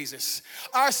before Jesus.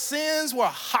 Our sins were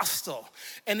hostile,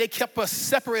 and they kept us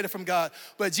separated from God.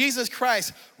 But Jesus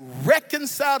Christ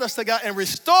reconciled us to God and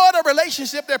restored a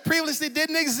relationship that previously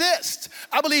didn't exist.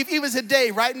 I believe even today,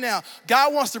 right now,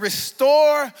 God wants to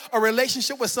restore a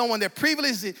relationship with someone that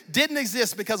previously didn't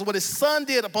exist because of what his son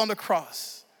did upon the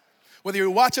cross. Whether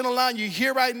you're watching online, you're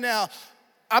here right now,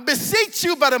 I beseech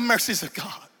you by the mercies of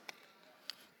God,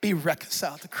 be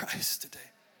reconciled to Christ today.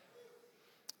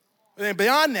 And then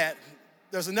beyond that,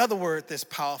 there's another word that's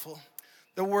powerful.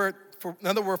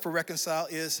 Another word for reconcile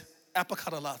is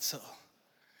apokatallazo.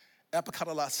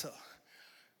 Apokatallazo.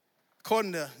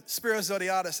 According to Spiros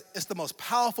Zodhiates, it's the most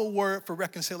powerful word for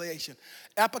reconciliation.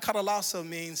 Apokatallazo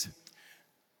means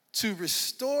to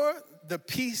restore the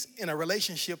peace in a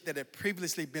relationship that had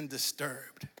previously been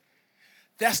disturbed.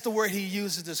 That's the word he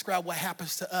uses to describe what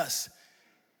happens to us.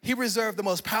 He reserved the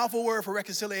most powerful word for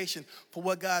reconciliation for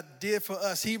what God did for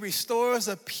us. He restores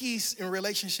a peace in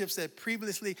relationships that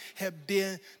previously had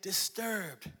been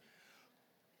disturbed.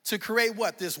 To create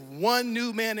what? This one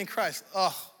new man in Christ.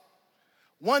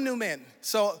 One new man.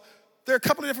 So there are a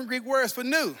couple of different Greek words for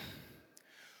new.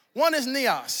 One is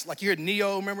neos, like you heard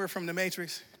Neo, remember from The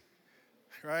Matrix?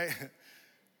 Right?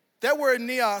 That word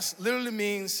neos literally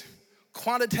means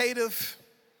quantitative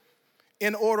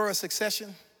in order of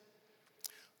succession.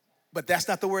 But that's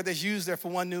not the word that's used there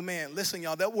for one new man. Listen,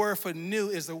 y'all, that word for new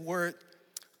is the word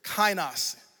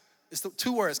kainos. It's the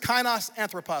two words, kainos,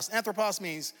 anthropos. Anthropos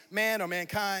means man or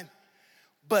mankind.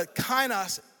 But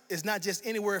kainos is not just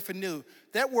any word for new.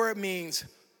 That word means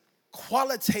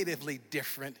qualitatively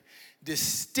different,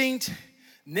 distinct,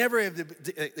 never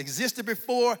existed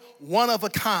before, one of a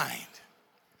kind.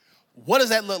 What does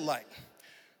that look like?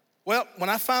 Well, when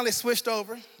I finally switched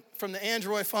over from the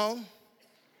Android phone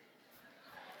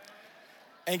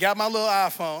and got my little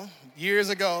iPhone years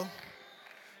ago,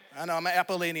 I know I'm an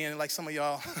Appleian like some of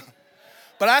y'all,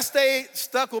 but I stayed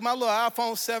stuck with my little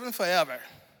iPhone 7 forever.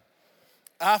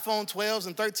 iPhone 12s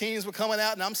and 13s were coming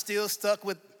out, and I'm still stuck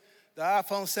with the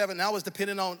iPhone 7. And I was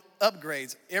depending on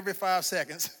upgrades every 5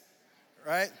 seconds.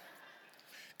 Right?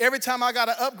 Every time I got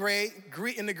an upgrade,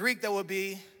 in the Greek, that would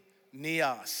be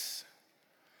neos.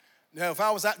 Now, if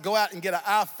I was go out and get an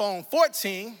iPhone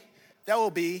 14, that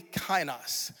would be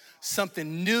kainos.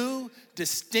 Something new,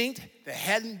 distinct, that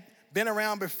hadn't been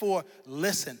around before.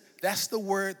 Listen, that's the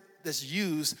word that's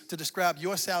used to describe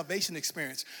your salvation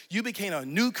experience. You became a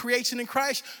new creation in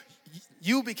Christ.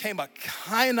 You became a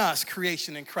kainos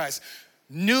creation in Christ.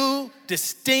 New,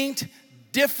 distinct,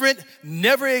 different,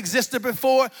 never existed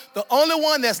before. The only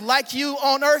one that's like you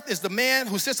on earth is the man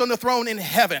who sits on the throne in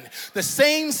heaven. The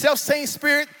same self-same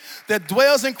spirit that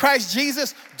dwells in Christ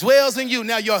Jesus dwells in you.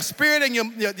 Now your spirit and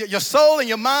your soul and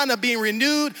your mind are being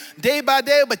renewed day by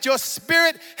day, but your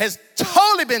spirit has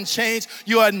totally been changed.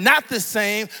 You are not the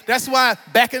same. That's why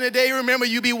back in the day, remember,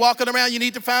 you be walking around, you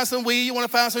need to find some weed, you want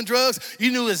to find some drugs,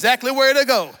 you knew exactly where to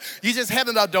go. You just had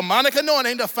a demonic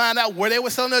anointing to find out where they were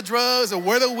selling the drugs or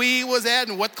where the weed was at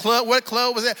and what club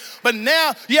was at. But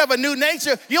now you have a new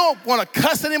nature. You don't want to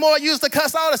cuss anymore. I used to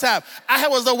cuss all the time. I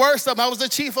was the worst of them. I was the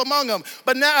chief among them.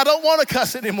 But now I don't want to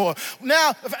cuss anymore.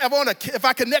 Now, if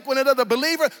I connect with another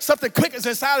believer, something quickens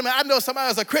inside of me. I know somebody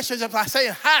is a Christian just by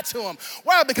saying hi to them.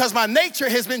 Why? Because my nature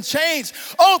has been changed.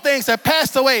 Old things have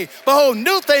passed away. Behold,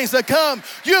 new things have come.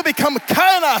 You have become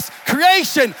kainos,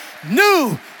 creation,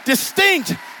 new,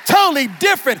 distinct, totally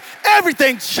different.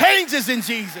 Everything changes in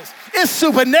Jesus. It's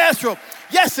supernatural.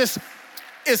 Yes,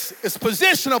 it's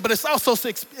positional, but it's also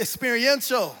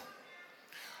experiential.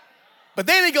 But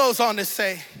then he goes on to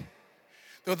say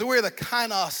that we're the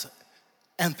kainos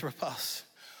anthropos.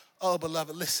 Oh,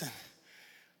 beloved, listen.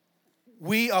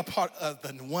 We are part of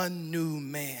the one new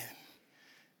man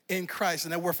in Christ.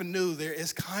 And that word for new there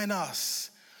is kainos.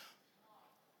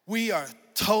 We are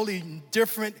totally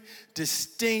different,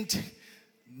 distinct,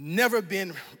 never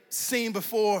been seen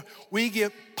before. We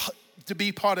get to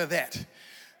be part of that.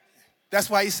 That's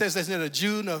why he says there's neither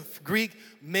Jew nor Greek,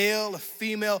 male or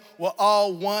female. We're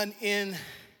all one in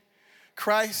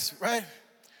Christ, right?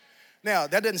 Now,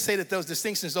 that doesn't say that those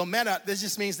distinctions don't matter. This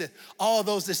just means that all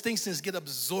those distinctions get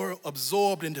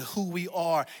absorbed into who we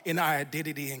are in our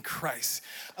identity in Christ.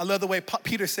 I love the way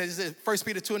Peter says, 1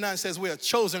 Peter 2:9 says, we're a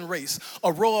chosen race,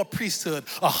 a royal priesthood,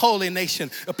 a holy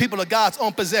nation, a people of God's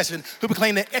own possession who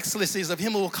proclaim the excellencies of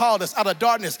him who called us out of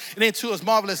darkness and into his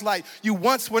marvelous light. You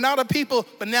once were not a people,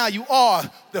 but now you are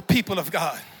the people of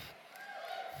God.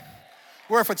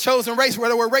 Word for chosen race, where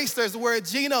the word race, there's the word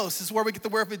genos. This is where we get the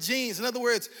word for genes. In other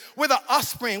words, we're the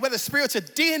offspring, we're the spiritual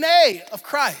DNA of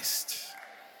Christ.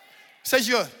 It says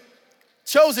you're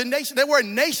chosen nation. That word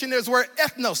nation, there's the word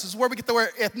ethnos. This is where we get the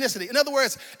word ethnicity. In other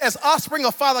words, as offspring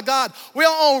of Father God, we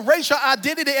are on racial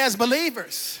identity as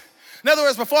believers. In other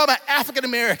words, before I'm an African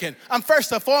American, I'm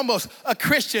first and foremost a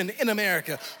Christian in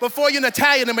America. Before you're an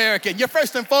Italian American, you're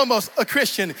first and foremost a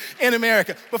Christian in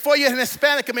America. Before you're an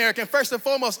Hispanic American, first and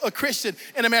foremost a Christian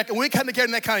in America. When we come together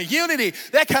in that kind of unity,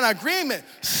 that kind of agreement,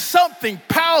 something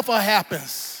powerful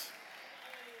happens.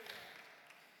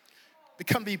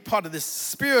 Become to be part of this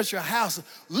spiritual house.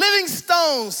 Living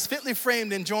stones fitly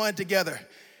framed and joined together.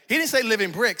 He didn't say living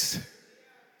bricks.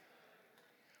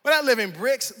 We're not living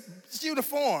bricks, it's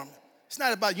uniform. It's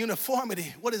not about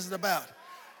uniformity. What is it about?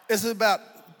 It's about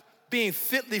being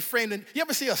fitly framed. You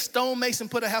ever see a stonemason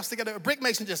put a house together? A brick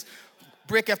mason just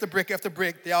brick after brick after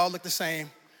brick. They all look the same.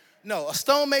 No, a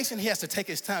stonemason, he has to take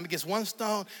his time. He gets one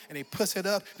stone and he puts it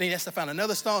up. Then he has to find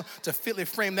another stone to fitly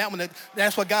frame that one.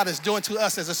 That's what God is doing to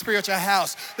us as a spiritual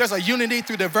house. There's a unity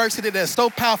through diversity that is so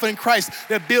powerful in Christ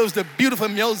that builds the beautiful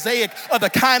mosaic of the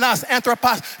kainos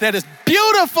anthropos that is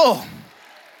beautiful.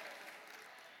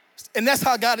 And that's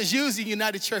how God is using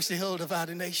United Church to heal a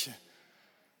divided nation.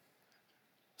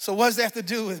 So what does that have to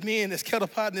do with me and this kettle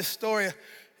pot and this story?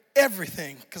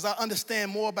 Everything, because I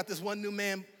understand more about this one new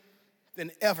man than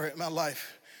ever in my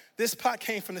life. This pot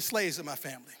came from the slaves of my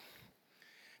family.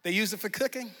 They used it for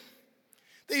cooking.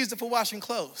 They used it for washing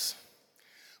clothes.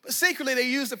 But secretly, they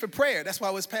used it for prayer. That's why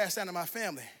it was passed down to my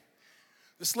family.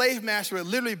 The slave master would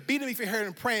literally beat me if he heard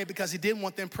him praying because he didn't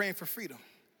want them praying for freedom.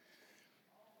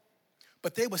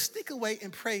 But they would sneak away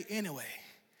and pray anyway.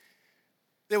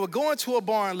 They would go into a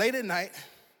barn late at night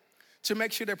to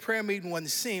make sure their prayer meeting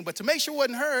wasn't seen. But to make sure it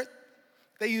wasn't heard,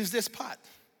 they used this pot.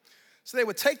 So they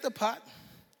would take the pot,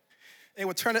 they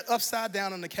would turn it upside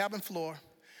down on the cabin floor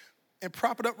and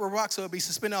prop it up with rocks so it would be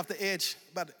suspended off the edge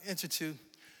about an inch or two.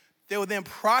 They would then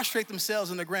prostrate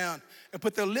themselves on the ground and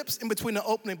put their lips in between the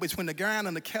opening between the ground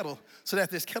and the kettle so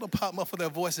that this kettle pot muffled their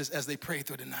voices as they prayed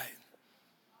through the night.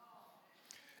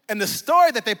 And the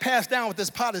story that they passed down with this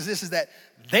pot is this, is that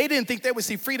they didn't think they would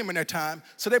see freedom in their time,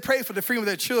 so they prayed for the freedom of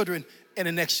their children and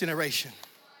the next generation.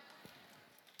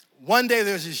 One day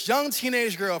there was this young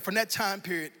teenage girl from that time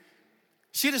period.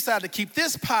 She decided to keep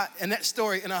this pot and that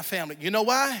story in our family. You know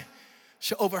why?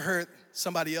 She overheard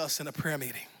somebody else in a prayer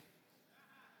meeting.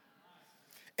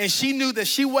 And she knew that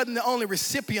she wasn't the only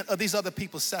recipient of these other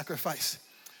people's sacrifice.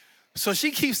 So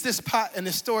she keeps this pot and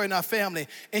this story in our family,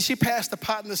 and she passed the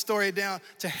pot and the story down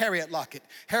to Harriet Lockett.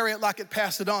 Harriet Lockett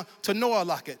passed it on to Noah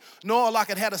Lockett. Noah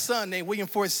Lockett had a son named William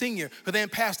Ford Sr., who then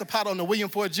passed the pot on to William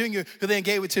Ford Jr., who then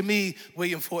gave it to me,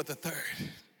 William Ford III.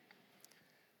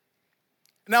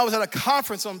 And I was at a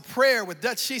conference on prayer with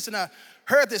Dutch Sheets, and I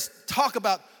heard this talk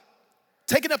about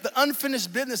taking up the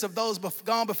unfinished business of those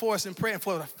gone before us in prayer. And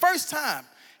for the first time,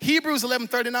 Hebrews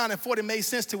 11:39 and 40 made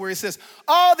sense to where it says,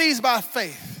 all these by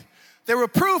faith. They were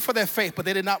approved for their faith, but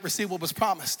they did not receive what was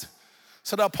promised.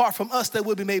 So that apart from us, they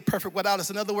would be made perfect without us.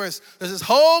 In other words, there's this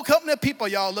whole company of people,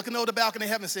 y'all, looking over the balcony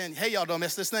of heaven saying, hey, y'all, don't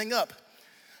mess this thing up.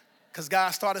 Because God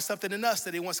started something in us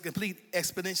that he wants to complete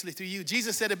exponentially through you.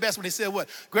 Jesus said it best when he said what?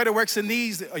 Greater works than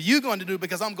these are you going to do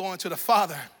because I'm going to the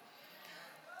Father.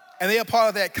 And they are part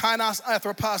of that kainos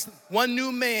anthropos, one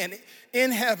new man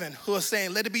in heaven who is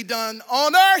saying, let it be done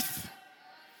on earth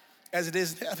as it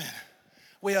is in heaven.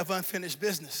 We have unfinished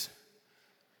business.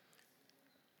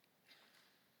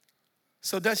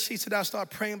 So Dutch Sheets and I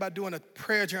started praying by doing a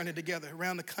prayer journey together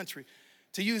around the country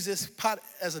to use this pot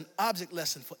as an object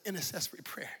lesson for intercessory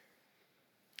prayer.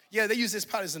 Yeah, they use this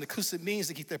pot as an acoustic means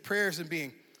to keep their prayers from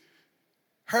being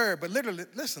heard. But literally,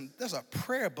 listen, there's a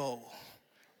prayer bowl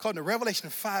called in Revelation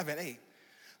 5 and 8.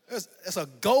 There's a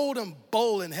golden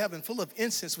bowl in heaven full of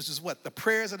incense, which is what? The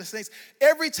prayers of the saints.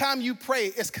 Every time you pray,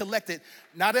 it's collected,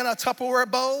 not in a Tupperware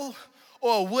bowl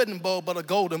or a wooden bowl, but a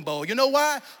golden bowl. You know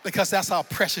why? Because that's how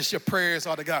precious your prayers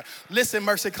are to God. Listen,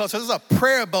 Mercy Culture, there's a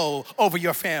prayer bowl over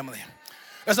your family.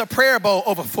 There's a prayer bowl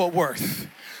over Fort Worth.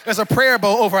 There's a prayer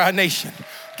bowl over our nation.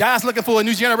 God's looking for a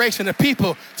new generation of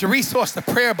people to resource the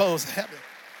prayer bowls of heaven.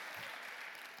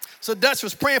 So Dutch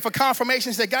was praying for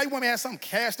confirmation. He said, God, you want me to have some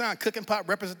cast iron cooking pot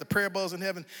represent the prayer bowls in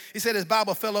heaven? He said his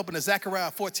Bible fell open to Zechariah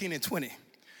 14 and 20.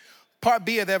 Part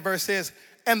B of that verse says,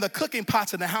 and the cooking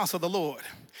pots in the house of the Lord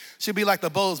should be like the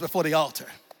bowls before the altar.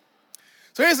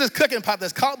 So here's this cooking pot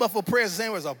that's called up for prayers. The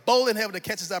same as a bowl in heaven that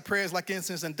catches our prayers like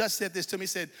incense. And Dutch said this to me. He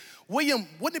said, William,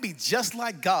 wouldn't it be just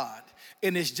like God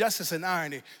in his justice and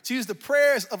irony to use the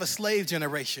prayers of a slave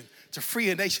generation to free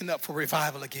a nation up for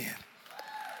revival again?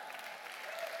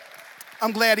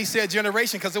 I'm glad he said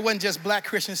generation because it wasn't just black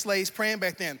Christian slaves praying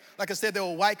back then. Like I said, there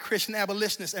were white Christian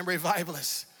abolitionists and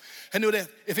revivalists. I knew that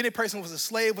if any person was a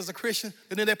slave, was a Christian,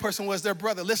 then that person was their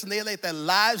brother. Listen, they laid their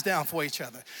lives down for each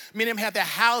other. Many of them had their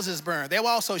houses burned. They were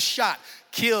also shot,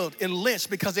 killed, and lynched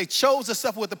because they chose to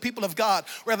suffer with the people of God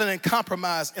rather than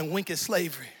compromise and wink at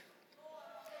slavery.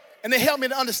 And they helped me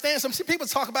to understand something. See, people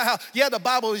talk about how, yeah, the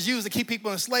Bible was used to keep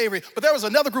people in slavery, but there was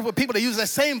another group of people that used that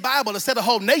same Bible to set a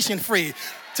whole nation free,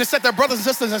 to set their brothers and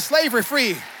sisters in slavery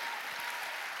free.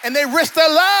 And they risked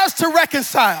their lives to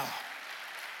reconcile.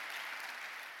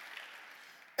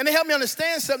 And they helped me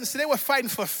understand something. See, they were fighting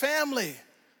for family.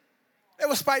 They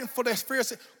were fighting for their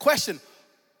spiritual. Question,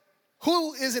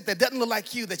 who is it that doesn't look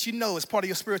like you that you know is part of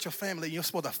your spiritual family and you're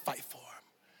supposed to fight for them?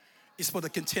 You're supposed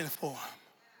to contend for them.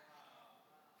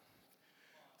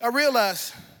 I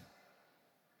realized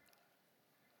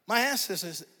my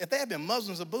ancestors, if they had been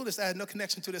Muslims or Buddhists, I had no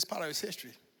connection to this part of its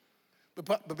history.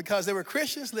 But because they were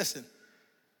Christians, listen,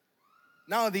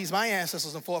 none of these, my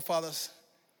ancestors and forefathers,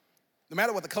 no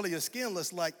matter what the color of your skin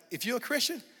looks like, if you're a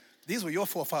Christian, these were your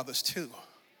forefathers too.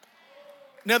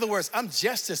 In other words, I'm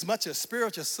just as much a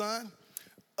spiritual son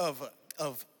of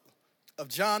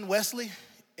John Wesley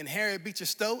and Harriet Beecher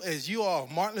Stowe as you are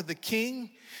Martin Luther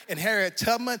King and Harriet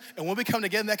Tubman. And when we come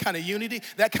together in that kind of unity,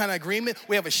 that kind of agreement,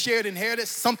 we have a shared inheritance,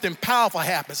 something powerful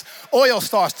happens. Oil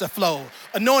starts to flow.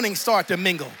 Anointing starts to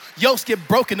mingle. Yokes get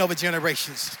broken over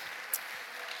generations.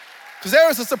 Because there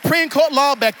was a Supreme Court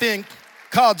law back then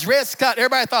called Dred Scott.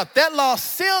 Everybody thought that law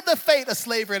sealed the fate of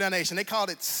slavery in our nation. They called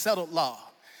it settled law.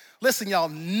 Listen, y'all,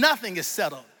 nothing is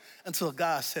settled until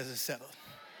God says it's settled.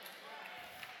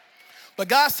 But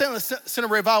God sent a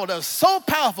revival that was so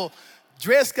powerful,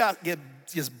 Dred Scott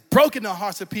just broken the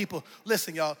hearts of people.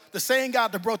 Listen, y'all, the same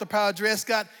God that broke the power of Dred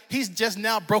Scott, he's just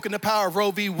now broken the power of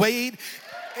Roe v. Wade,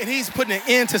 and he's putting an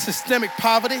end to systemic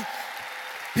poverty.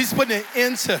 He's putting an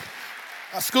end to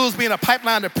schools being a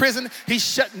pipeline to prison. He's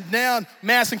shutting down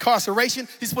mass incarceration.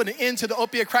 He's putting an end to the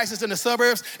opiate crisis in the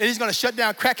suburbs, and he's going to shut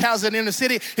down crack houses in the inner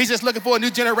city. He's just looking for a new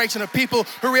generation of people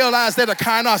who realize they're the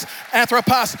kainos,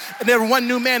 anthropos, and they're one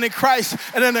new man in Christ,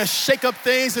 and then they shake up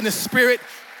things in the spirit,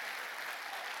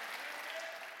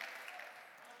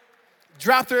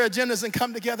 drop their agendas and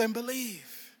come together and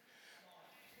believe.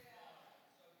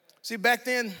 See, back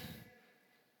then,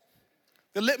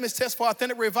 the litmus test for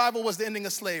authentic revival was the ending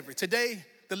of slavery. Today,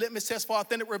 the litmus test for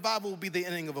authentic revival will be the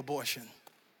ending of abortion.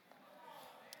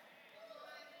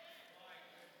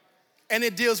 And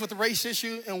it deals with the race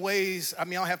issue in ways, I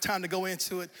don't have time to go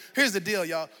into it. Here's the deal,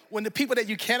 y'all. When the people that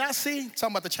you cannot see,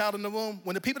 talking about the child in the womb,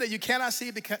 when the people that you cannot see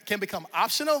can become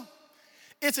optional,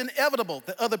 it's inevitable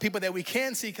that other people that we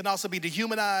can see can also be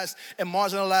dehumanized and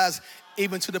marginalized,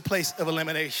 even to the place of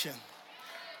elimination.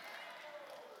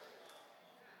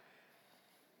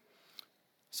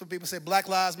 Some people say Black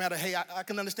Lives Matter. Hey, I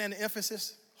can understand the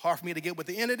emphasis. Hard for me to get with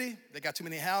the entity. They got too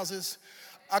many houses.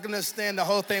 I can understand the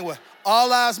whole thing with all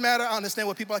lives matter. I understand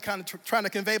what people are kind of trying to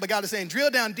convey, but God is saying, drill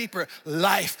down deeper.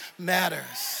 Life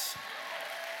matters.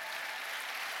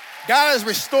 God is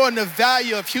restoring the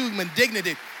value of human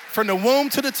dignity from the womb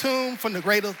to the tomb, from the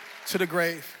cradle to the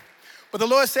grave. But the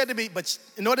Lord said to me, but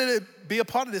in order to be a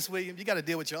part of this, William, you got to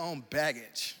deal with your own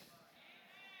baggage.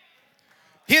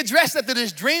 He addressed that to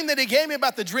this dream that he gave me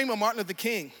about the dream of Martin Luther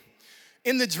King.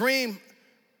 In the dream,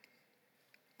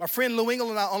 my friend Lou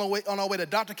Engle and I on our way to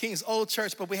Dr. King's old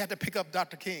church, but we had to pick up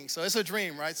Dr. King. So it's a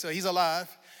dream, right? So he's alive.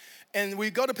 And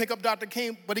we go to pick up Dr.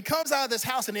 King, but he comes out of this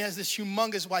house and he has this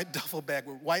humongous white duffel bag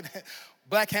with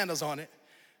black handles on it.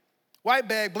 White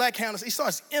bag, black handles. He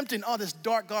starts emptying all this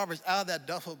dark garbage out of that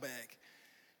duffel bag.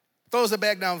 Throws the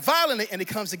bag down violently, and he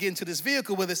comes to get into this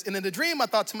vehicle with us. And in the dream, I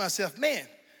thought to myself, man,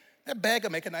 that bag will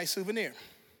make a nice souvenir.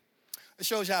 It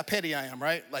shows you how petty I am,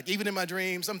 right? Like even in my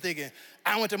dreams, I'm thinking,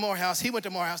 I went to Morehouse, he went to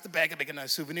Morehouse, the bag will make a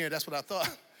nice souvenir. That's what I thought.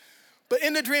 But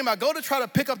in the dream, I go to try to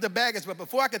pick up the baggage, but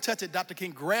before I could touch it, Dr. King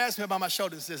grabs me by my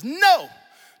shoulder and says, no,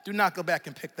 do not go back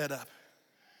and pick that up.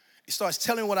 He starts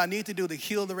telling me what I need to do to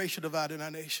heal the racial divide in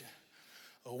our nation.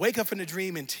 I wake up from the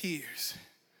dream in tears.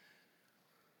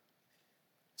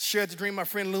 Shared the dream with my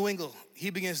friend Lou Engle. He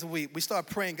begins to weep. We start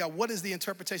praying, God, what is the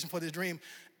interpretation for this dream?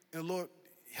 And the Lord,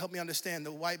 help me understand.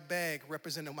 The white bag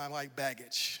represented my white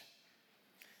baggage.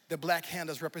 The black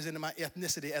handles represented my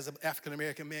ethnicity as an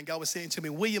African-American man. God was saying to me,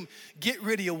 William, get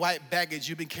rid of your white baggage.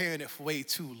 You've been carrying it for way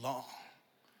too long.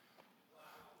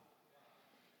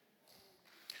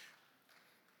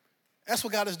 That's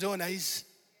what God is doing now. He's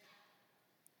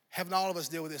having all of us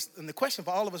deal with this. And the question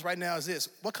for all of us right now is this: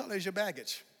 what color is your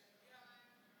baggage?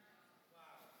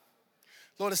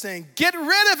 Lord is saying, get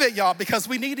rid of it, y'all, because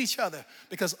we need each other.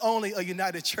 Because only a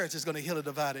united church is going to heal a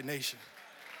divided nation.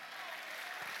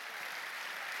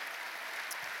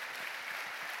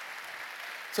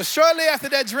 So shortly after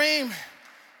that dream,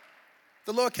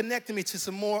 the Lord connected me to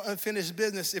some more unfinished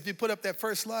business. If you put up that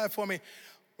first slide for me,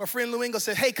 my friend Lou Engle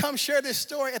said, hey, come share this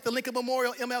story at the Lincoln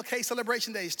Memorial MLK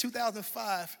Celebration Days,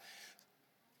 2005.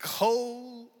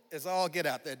 Cold as all get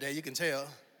out that day, you can tell.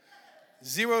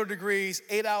 0 degrees,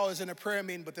 8 hours in a prayer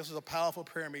meeting, but this was a powerful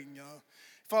prayer meeting, y'all.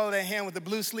 Follow that hand with the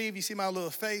blue sleeve. You see my little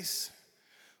face?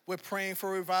 We're praying for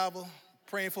revival,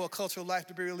 praying for a cultural life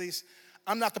to be released.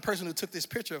 I'm not the person who took this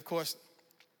picture, of course.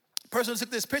 The person who took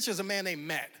this picture is a man named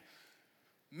Matt.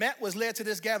 Matt was led to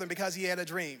this gathering because he had a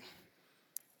dream.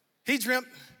 He dreamt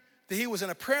that he was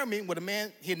in a prayer meeting with a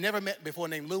man he had never met before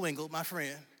named Lou Engle, my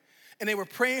friend, and they were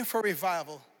praying for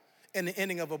revival and the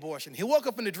ending of abortion. He woke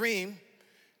up in the dream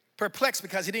perplexed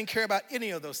because he didn't care about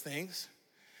any of those things.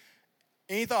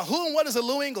 And he thought, who and what is a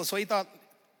Lou Engle? So he thought,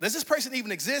 does this person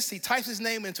even exist? He types his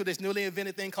name into this newly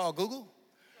invented thing called Google.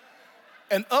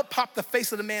 And up popped the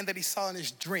face of the man that he saw in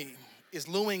his dream. Is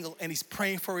Lou Engle, and he's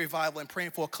praying for revival and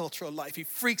praying for a cultural life. He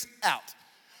freaks out.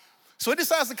 So he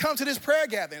decides to come to this prayer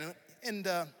gathering. And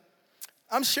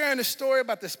I'm sharing a story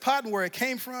about this pot and where it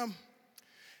came from.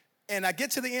 And I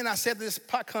get to the end, I said this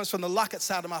pot comes from the Lockett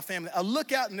side of my family. I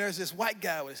look out and there's this white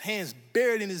guy with his hands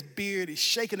buried in his beard. He's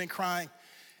shaking and crying.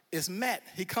 It's Matt.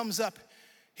 He comes up.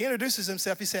 He introduces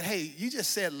himself. He said, hey, you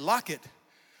just said Lockett.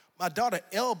 My daughter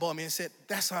elbowed me and said,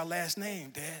 that's our last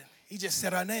name, Dad. He just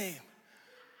said our name.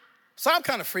 So I'm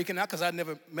kind of freaking out because I'd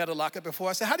never met a Lockett before.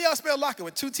 I said, how do y'all spell Lockett?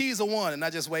 With 2 T's or 1? And I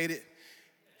just waited.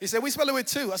 He said, we spell it with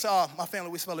 2. I said, oh, my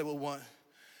family, we spell it with 1.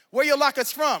 Where your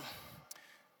Locketts from?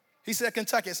 He said,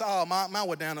 Kentucky. I said, oh, mine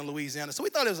were down in Louisiana. So we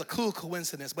thought it was a cool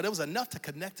coincidence, but it was enough to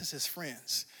connect us as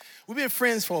friends. We've been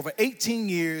friends for over 18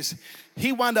 years.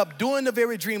 He wound up doing the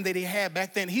very dream that he had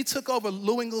back then. He took over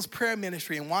Lou Engle's prayer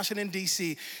ministry in Washington,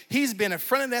 D.C. He's been in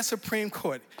front of that Supreme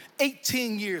Court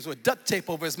 18 years with duct tape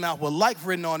over his mouth with life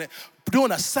written on it,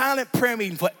 doing a silent prayer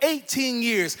meeting for 18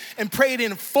 years and prayed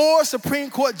in 4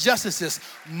 Supreme Court justices,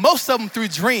 most of them through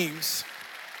dreams.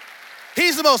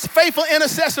 He's the most faithful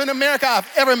intercessor in America I've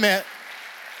ever met.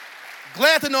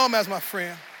 Glad to know him as my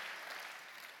friend.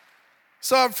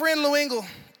 So our friend Lou Engle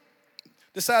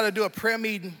decided to do a prayer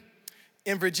meeting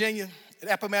in Virginia at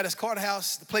Appomattox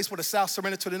Courthouse, the place where the South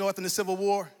surrendered to the North in the Civil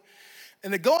War.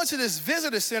 And they go into this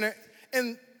visitor center,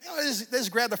 and they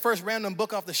just grab the first random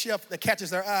book off the shelf that catches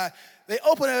their eye. They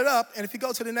open it up, and if you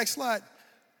go to the next slide,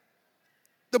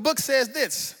 The book says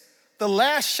this, the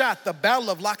last shot, the Battle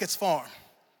of Lockett's Farm.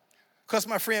 Because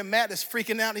my friend Matt is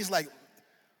freaking out. He's like,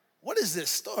 what is this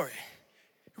story?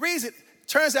 He reads it.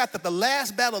 Turns out that the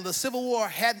last battle of the Civil War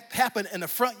had happened in the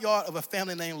front yard of a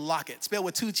family named Lockett, spelled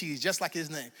with 2 T's, just like his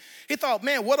name. He thought,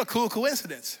 man, what a cool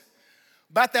coincidence.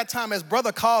 About that time, his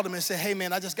brother called him and said, hey,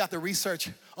 man, I just got the research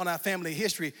on our family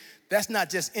history. That's not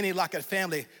just any Lockett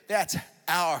family. That's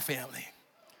our family.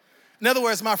 In other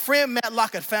words, my friend Matt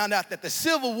Lockett found out that the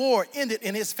Civil War ended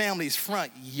in his family's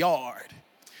front yard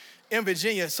in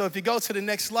Virginia. So if you go to the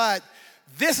next slide,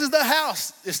 this is the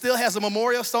house. It still has a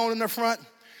memorial stone in the front.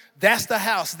 That's the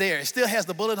house there. It still has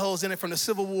the bullet holes in it from the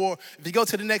Civil War. If you go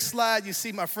to the next slide, you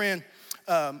see my friend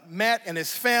Matt and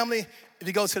his family. If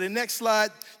you go to the next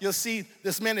slide, you'll see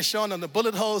this man is showing them the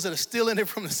bullet holes that are still in it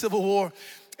from the Civil War.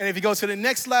 And if you go to the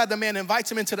next slide, the man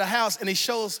invites him into the house and he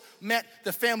shows Matt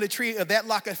the family tree of that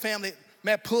Lockett family.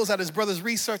 Matt pulls out his brother's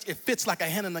research. It fits like a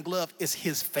hand in a glove. It's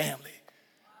his family.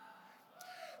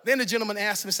 Then the gentleman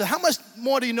asked him, he said, how much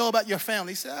more do you know about your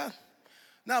family? He said,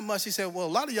 not much. He said, well, a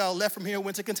lot of y'all left from here and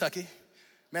went to Kentucky.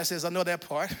 Matt says, I know that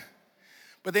part.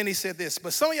 But then he said this,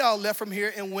 but some of y'all left from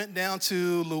here and went down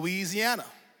to Louisiana.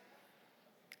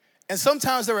 And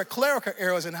sometimes there were clerical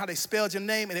errors in how they spelled your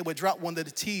name and they would drop one of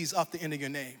the T's off the end of your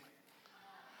name.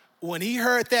 When he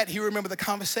heard that, he remembered the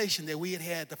conversation that we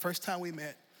had the first time we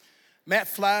met. Matt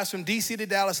flies from DC to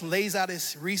Dallas, lays out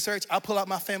his research. I pull out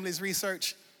my family's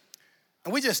research.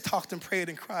 And we just talked and prayed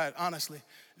and cried, honestly.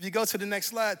 If you go to the next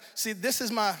slide, see, this is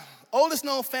my oldest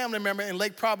known family member in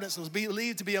Lake Providence. It was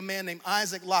believed to be a man named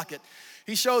Isaac Lockett.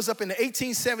 He shows up in the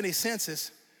 1870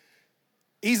 census.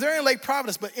 He's there in Lake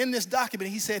Providence, but in this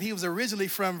document, he said he was originally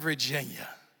from Virginia.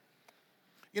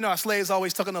 You know, our slaves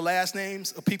always took on the last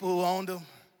names of people who owned them.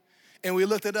 And we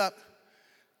looked it up.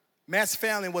 Matt's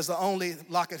family was the only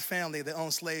Lockett family that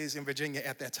owned slaves in Virginia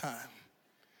at that time.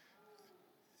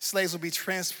 Slaves would be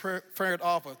transferred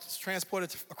off or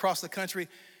transported across the country.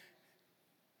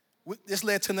 This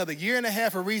led to another year and a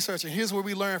half of research, and here's where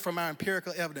we learned from our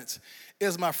empirical evidence. It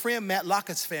was my friend Matt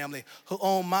Lockett's family who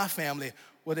owned my family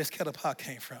where this kettle pot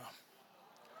came from.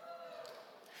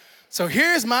 So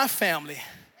here's my family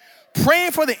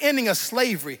praying for the ending of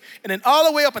slavery, and then all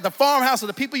the way up at the farmhouse of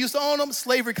the people who used to own them,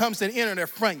 slavery comes to an end in their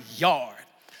front yard.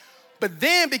 But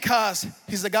then because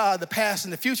he's the God of the past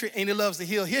and the future and he loves to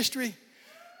heal history,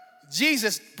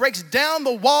 Jesus breaks down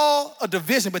the wall of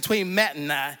division between Matt and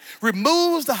I,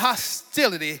 removes the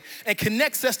hostility, and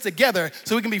connects us together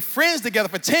so we can be friends together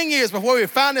for 10 years before we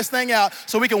find this thing out,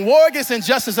 so we can war against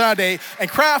injustice in our day and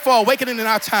cry for awakening in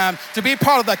our time to be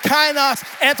part of the kainos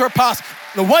anthropos,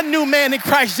 the one new man in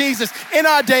Christ Jesus in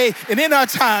our day and in our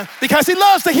time, because he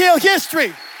loves to heal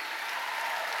history.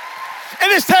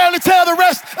 And it's time to tell the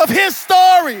rest of his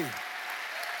story.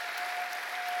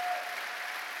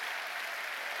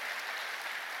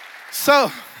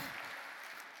 So,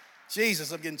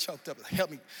 Jesus, I'm getting choked up. Help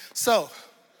me. So,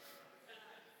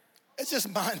 it's just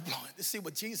mind-blowing to see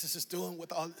what Jesus is doing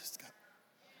with all this stuff.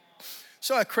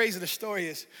 So how crazy the story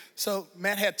is. So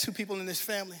Matt had 2 people in his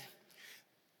family.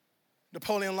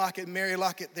 Napoleon Lockett and Mary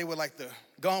Lockett, they were like the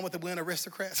Gone with the Wind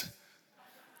aristocrats.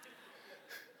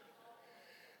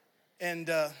 And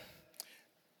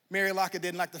Mary Lockett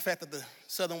didn't like the fact that the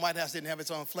Southern White House didn't have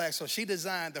its own flag, so she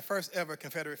designed the first ever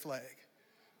Confederate flag.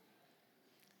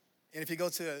 And if you go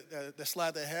to the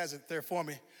slide that has it there for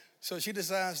me, so she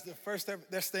designs the first ever,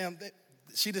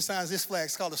 she designs this flag.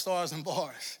 It's called the Stars and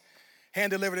Bars.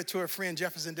 Hand-delivered it to her friend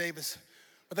Jefferson Davis.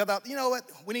 But they thought, you know what?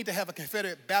 We need to have a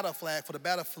Confederate battle flag for the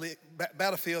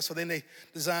battlefield, so then they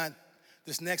designed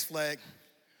this next flag.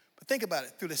 But think about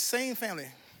it. Through the same family,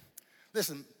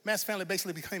 listen, Matt's family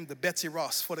basically became the Betsy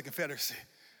Ross for the Confederacy.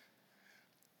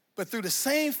 But through the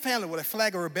same family where the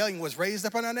flag of rebellion was raised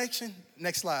up in our nation,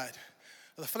 next slide,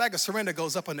 the flag of surrender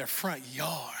goes up in their front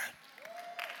yard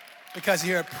because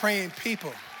you're praying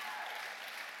people.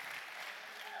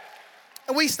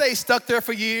 And we stay stuck there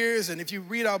for years, and if you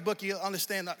read our book, you'll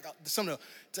understand some of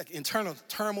the internal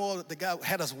turmoil that God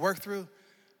had us work through.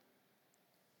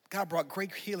 God brought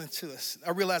great healing to us.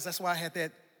 I realized that's why I had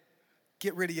that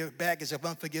get rid of your baggage of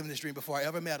unforgiveness dream before I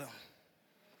ever met him.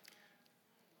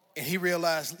 And he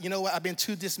realized, you know what, I've been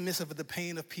too dismissive of the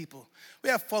pain of people. We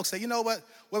have folks say, you know what,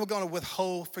 we're going to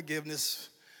withhold forgiveness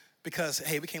because,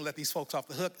 hey, we can't let these folks off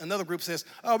the hook. Another group says,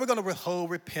 oh, we're going to withhold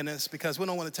repentance because we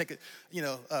don't want to take it,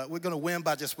 we're going to win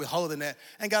by just withholding that.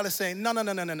 And God is saying,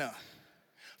 no.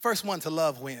 First one to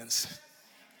love wins.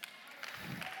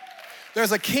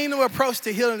 There's a kingdom approach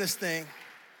to healing this thing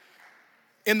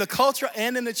in the culture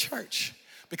and in the church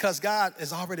because God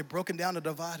has already broken down the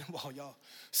dividing wall, y'all.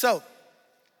 So,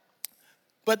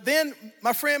 But then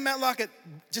my friend Matt Lockett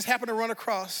just happened to run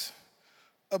across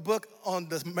a book on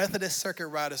the Methodist circuit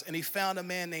riders, and he found a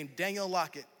man named Daniel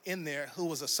Lockett in there who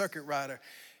was a circuit rider,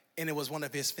 and it was one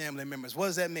of his family members. What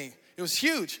does that mean? It was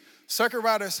huge. Circuit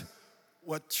riders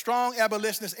were strong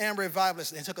abolitionists and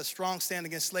revivalists and took a strong stand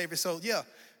against slavery. So yeah,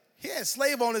 he had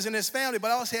slave owners in his family,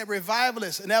 but also had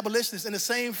revivalists and abolitionists in the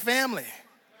same family.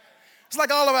 It's like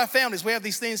all of our families. We have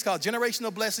these things called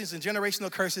generational blessings and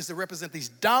generational curses that represent these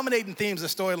dominating themes of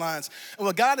storylines. And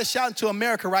what God is shouting to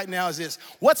America right now is this: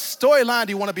 what storyline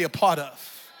do you want to be a part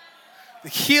of? The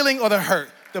healing or the hurt?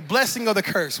 The blessing or the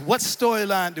curse? What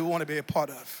storyline do we want to be a part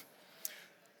of?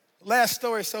 Last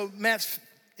story, so Matt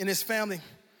and his family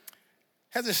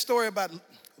has a story about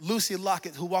Lucy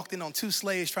Lockett, who walked in on 2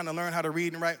 slaves trying to learn how to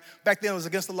read and write. Back then it was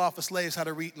against the law for slaves how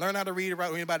to read, learn how to read and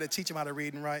write, or anybody to teach them how to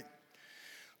read and write.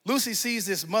 Lucy sees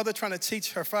this mother trying to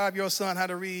teach her 5-year-old son how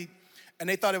to read, and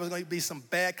they thought it was going to be some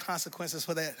bad consequences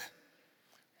for that.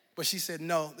 But she said,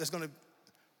 no,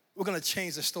 we're going to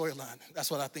change the storyline.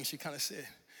 That's what I think she kind of said.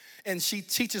 And she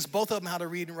teaches both of them how to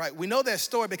read and write. We know that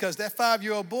story because that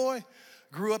 5-year-old boy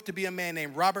grew up to be a man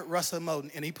named Robert Russell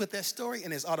Moulton, and he put that story in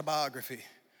his autobiography.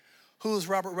 Who is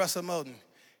Robert Russell Moulton?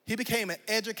 He became an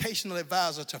educational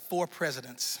advisor to 4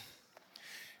 presidents.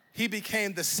 He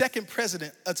became the 2nd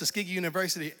president of Tuskegee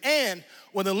University. And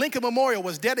when the Lincoln Memorial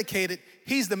was dedicated,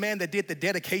 he's the man that did the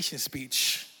dedication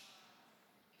speech.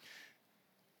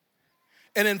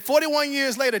 And then 41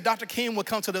 years later, Dr. King would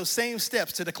come to those same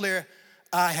steps to declare,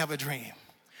 I have a dream.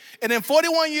 And then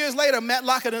 41 years later, Matt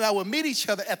Lockett and I would meet each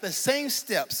other at the same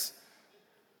steps,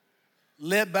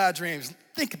 led by dreams.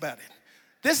 Think about it.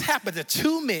 This happened to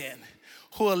 2 men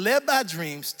who are led by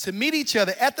dreams to meet each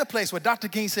other at the place where Dr.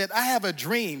 King said, I have a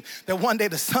dream that one day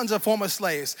the sons of former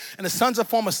slaves and the sons of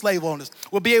former slave owners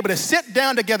will be able to sit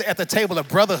down together at the table of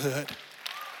brotherhood.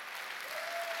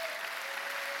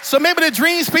 So maybe the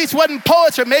dream speech wasn't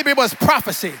poetry, maybe it was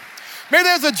prophecy. Maybe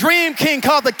there's a dream king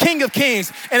called the King of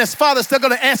Kings, and his father's still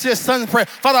going to answer his son's prayer.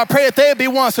 Father, I pray that they would be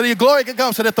one so that your glory could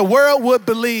come, so that the world would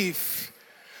believe.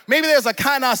 Maybe there's a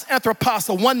kainos anthropos,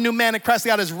 a one new man in Christ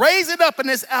God is raising up in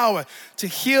this hour to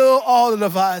heal all the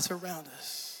divides around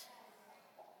us.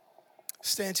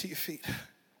 Stand to your feet.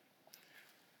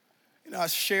 You know, I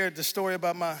shared the story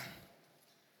about my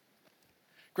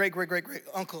great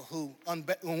uncle who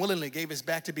unwillingly gave his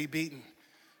back to be beaten.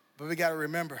 But we got to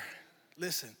remember,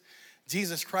 listen,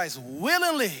 Jesus Christ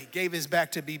willingly gave his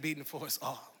back to be beaten for us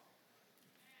all.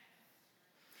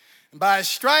 And by his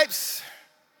stripes,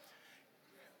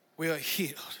 we are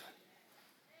healed.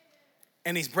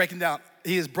 And he has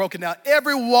broken down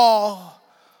every wall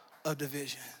of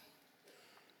division.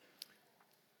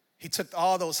 He took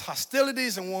all those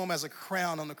hostilities and wore them as a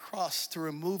crown on the cross to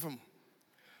remove them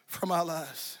from our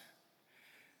lives.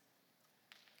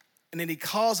 And then he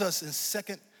calls us in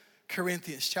 2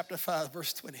 Corinthians chapter 5,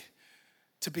 verse 20,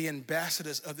 to be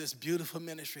ambassadors of this beautiful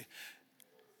ministry,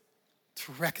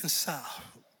 to reconcile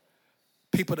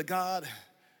people to God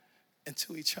and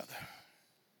to each other.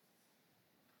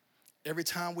 Every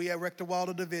time we erect a wall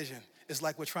of division, it's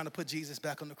like we're trying to put Jesus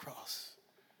back on the cross.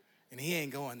 And he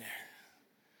ain't going there.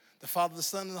 The Father, the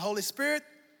Son, and the Holy Spirit,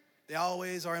 they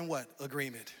always are in what?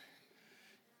 Agreement.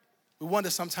 We wonder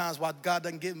sometimes why God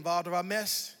doesn't get involved in our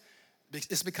mess.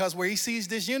 It's because where he sees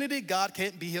this unity, God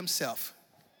can't be himself.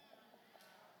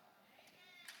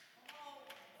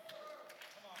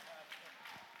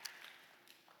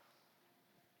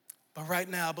 But right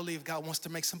now, I believe God wants to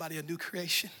make somebody a new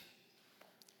creation.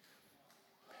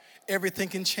 Everything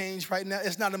can change right now.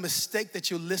 It's not a mistake that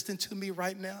you're listening to me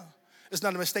right now. It's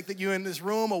not a mistake that you're in this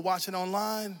room or watching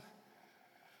online.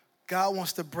 God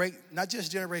wants to break not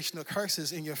just generational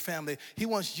curses in your family. He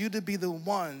wants you to be the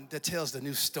one that tells the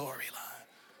new storyline.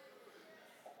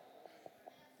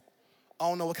 I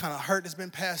don't know what kind of hurt has been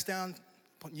passed down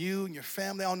upon you and your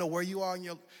family. I don't know where you are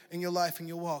in your life and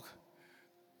your walk.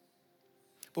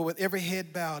 But with every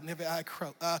head bowed and every eye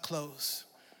closed,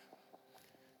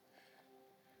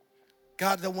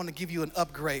 God doesn't want to give you an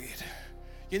upgrade.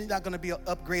 You're not going to be an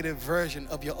upgraded version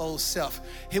of your old self.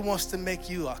 He wants to make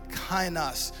you a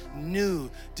kainos, new,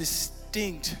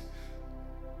 distinct,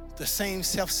 the same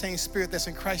self, same spirit that's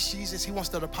in Christ Jesus. He wants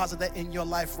to deposit that in your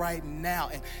life right now.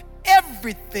 And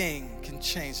everything can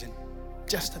change in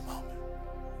just a moment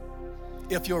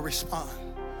if you'll respond.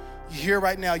 You're here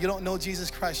right now, you don't know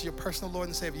Jesus Christ, your personal Lord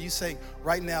and Savior. You say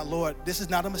right now, Lord, this is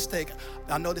not a mistake.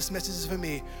 I know this message is for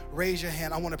me. Raise your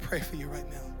hand. I want to pray for you right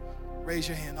now. Raise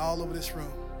your hand all over this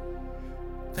room.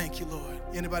 Thank you, Lord.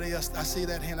 Anybody else? I see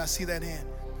that hand. I see that hand.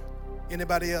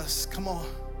 Anybody else? Come on.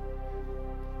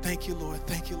 Thank you, Lord.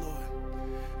 Thank you, Lord.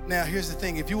 Now, here's the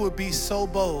thing. If you would be so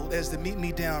bold as to meet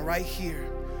me down right here,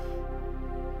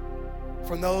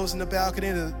 from those in the balcony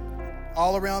to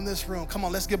all around this room, come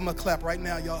on, let's give them a clap right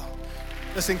now, y'all.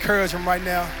 Let's encourage them right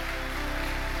now.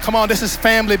 Come on, this is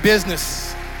family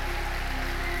business.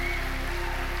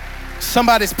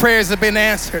 Somebody's prayers have been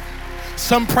answered.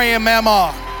 Some praying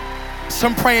mama,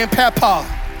 some praying papa.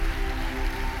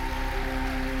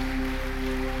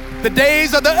 The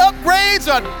days of the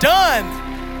upgrades are done.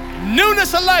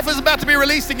 Newness of life is about to be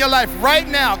released in your life right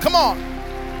now. Come on.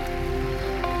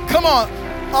 Come on.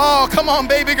 Oh, come on,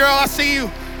 baby girl, I see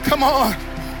you. Come on.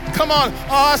 Come on.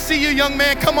 Oh, I see you, young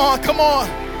man. Come on, come on.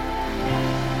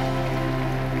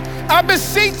 I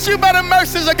beseech you by the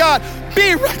mercies of God,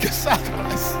 be reconciled to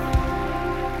us.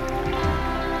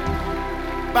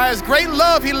 By his great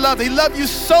love, he loved you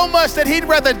so much that he'd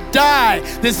rather die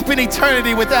than spend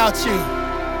eternity without you.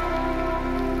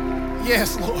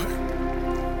 Yes, Lord.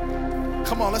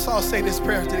 Come on, let's all say this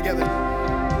prayer together.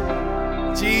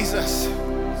 Jesus,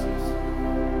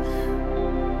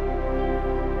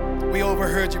 we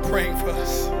overheard you praying for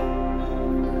us.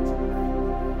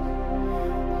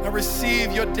 Now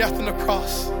receive your death on the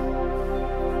cross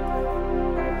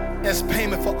as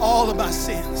payment for all of my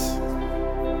sins.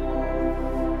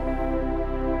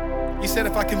 You said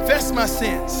if I confess my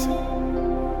sins,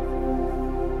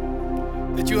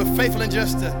 that you are faithful and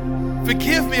just to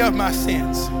forgive me of my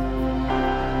sins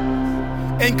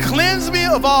and cleanse me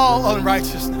of all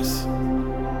unrighteousness.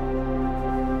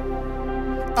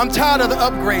 I'm tired of the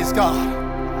upgrades, God.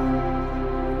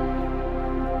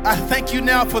 I thank you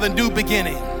now for the new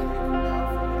beginning.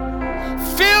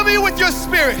 Fill me with your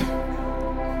spirit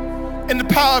and the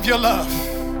power of your love.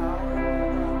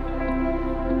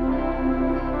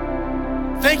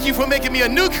 Thank you for making me a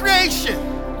new creation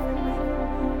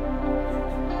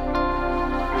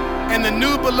and the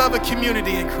new beloved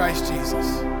community in Christ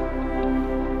Jesus.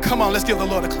 Come on, let's give the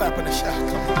Lord a clap and a shout.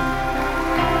 Come on.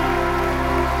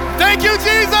 Thank you,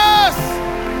 Jesus.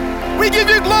 We give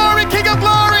you glory, King of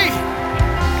glory.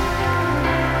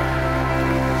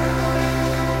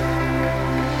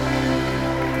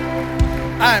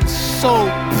 I am so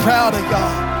proud of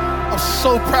y'all. I'm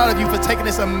so proud of you for taking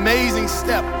this amazing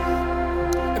step.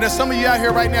 And there's some of you out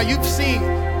here right now, you've seen,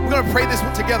 we're gonna pray this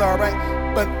together, all right?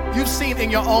 But you've seen in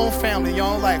your own family, your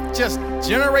own life, just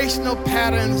generational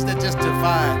patterns that just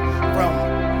divide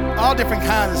from all different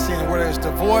kinds of sin, whether it's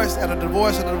divorce after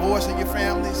divorce after divorce in your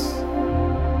families,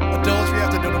 adultery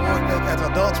after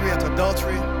adultery after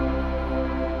adultery,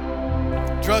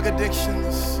 drug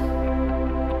addictions,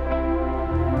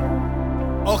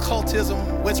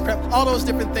 occultism, witchcraft, all those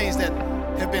different things that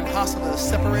have been hostile that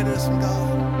separated us from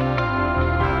God.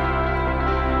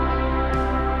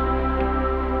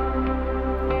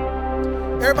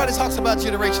 Everybody talks about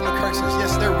generational curses.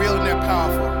 Yes, they're real and they're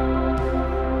powerful.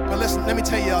 But listen, let me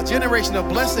tell y'all, generational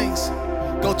blessings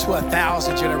go to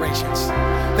 1,000 generations.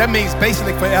 That means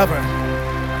basically forever.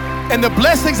 And the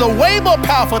blessings are way more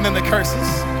powerful than the curses.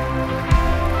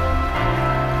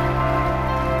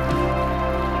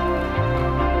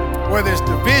 Where there's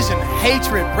division,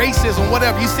 hatred, racism,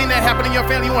 whatever. You seen that happen in your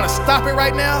family? You want to stop it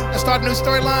right now and start a new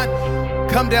storyline?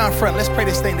 Come down front. Let's pray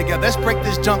this thing together. Let's break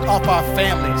this junk off our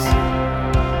families.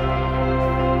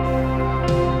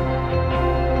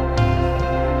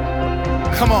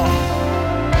 Come on.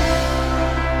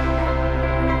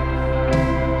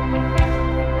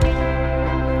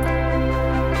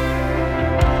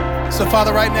 So,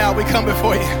 Father, right now we come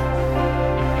before you.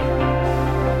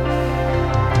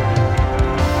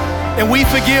 And we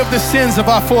forgive the sins of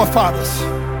our forefathers.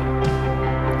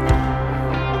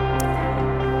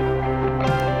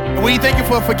 And we thank you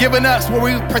for forgiving us where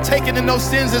we've partaken in those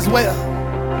sins as well.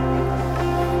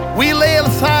 We lay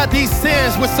aside these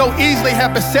sins which so easily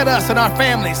have beset us and our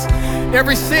families.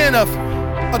 Every sin of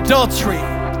adultery,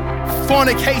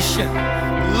 fornication,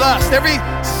 lust, every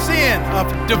sin of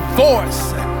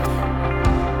divorce,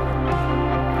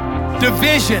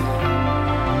 division,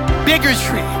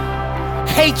 bigotry,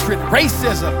 hatred,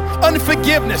 racism,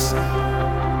 unforgiveness.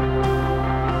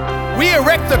 We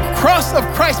erect the cross of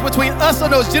Christ between us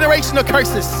and those generational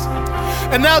curses.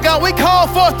 And now, God, we call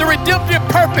forth the redemptive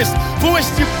purpose for which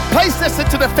you placed us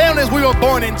into the families we were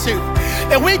born into.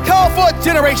 And we call forth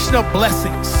generational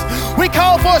blessings. We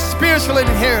call forth spiritual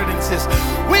inheritances.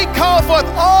 We call forth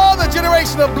all the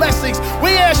generational blessings.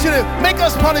 We ask you to make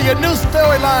us part of your new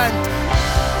storyline.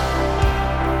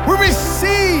 We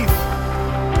receive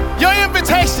your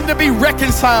invitation to be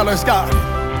reconcilers, God.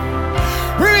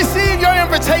 We receive your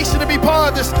invitation to be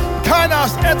part of this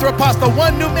kainos anthropos, the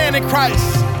one new man in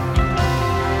Christ.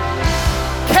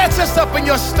 Catch us up in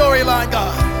your storyline,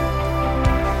 God.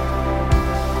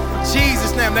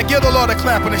 time. Now give the Lord a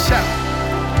clap and a shout.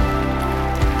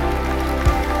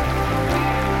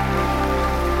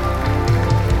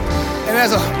 And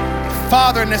as a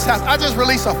father in this house, I just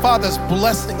release a father's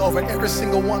blessing over every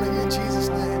single one of you in Jesus'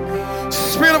 name.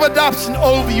 Spirit of adoption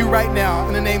over you right now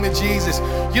in the name of Jesus.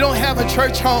 You don't have a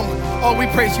church home. Oh, we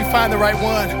pray that you find the right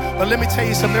one. But let me tell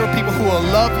you something. There are people who will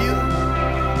love you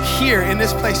here in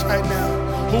this place right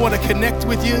now, who want to connect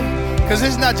with you. Because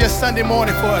this is not just Sunday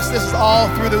morning for us. This is all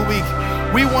through the week.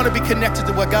 We want to be connected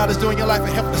to what God is doing in your life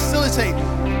and help facilitate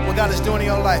what God is doing in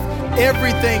your life.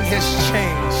 Everything has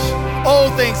changed.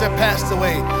 Old things have passed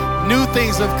away. New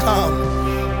things have come.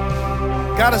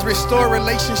 God has restored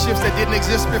relationships that didn't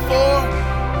exist before.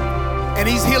 And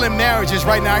he's healing marriages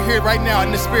right now. I hear it right now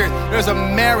in the spirit. There's a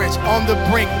marriage on the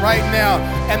brink right now.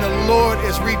 And the Lord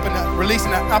is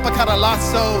releasing an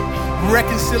apokatallasso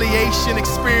reconciliation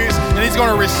experience. And he's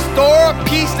going to restore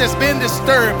peace that's been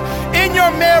disturbed in your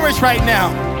marriage right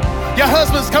now. Your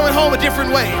husband's coming home a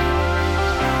different way.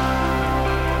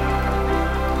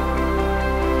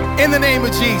 In the name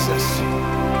of Jesus.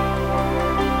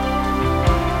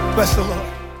 Bless the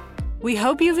Lord. We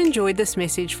hope you've enjoyed this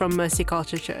message from Mercy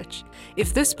Culture Church.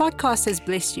 If this podcast has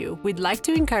blessed you, we'd like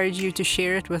to encourage you to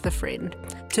share it with a friend.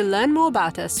 To learn more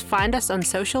about us, find us on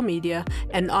social media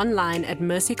and online at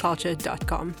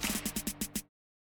mercyculture.com.